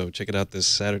Screensaver, so check it out this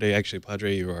Saturday. Actually,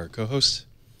 Padre, you are our co-host.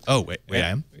 Oh, wait, I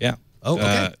am? Yeah. Oh,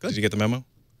 okay, good. Did you get the memo?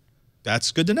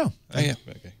 That's good to know. Oh, yeah,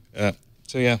 okay.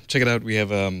 So, yeah, check it out. We have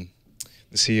the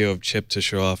CEO of Chip to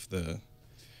show off the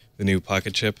new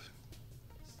Pocket Chip.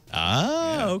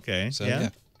 Ah, yeah. Okay. So, yeah,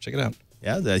 check it out.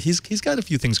 Yeah, he's got a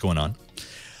few things going on.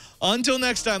 Until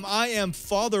next time, I am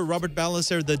Father Robert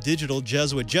Ballecer, the Digital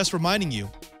Jesuit, just reminding you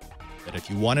that if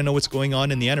you want to know what's going on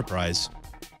in the Enterprise,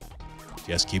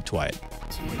 just keep Twiet.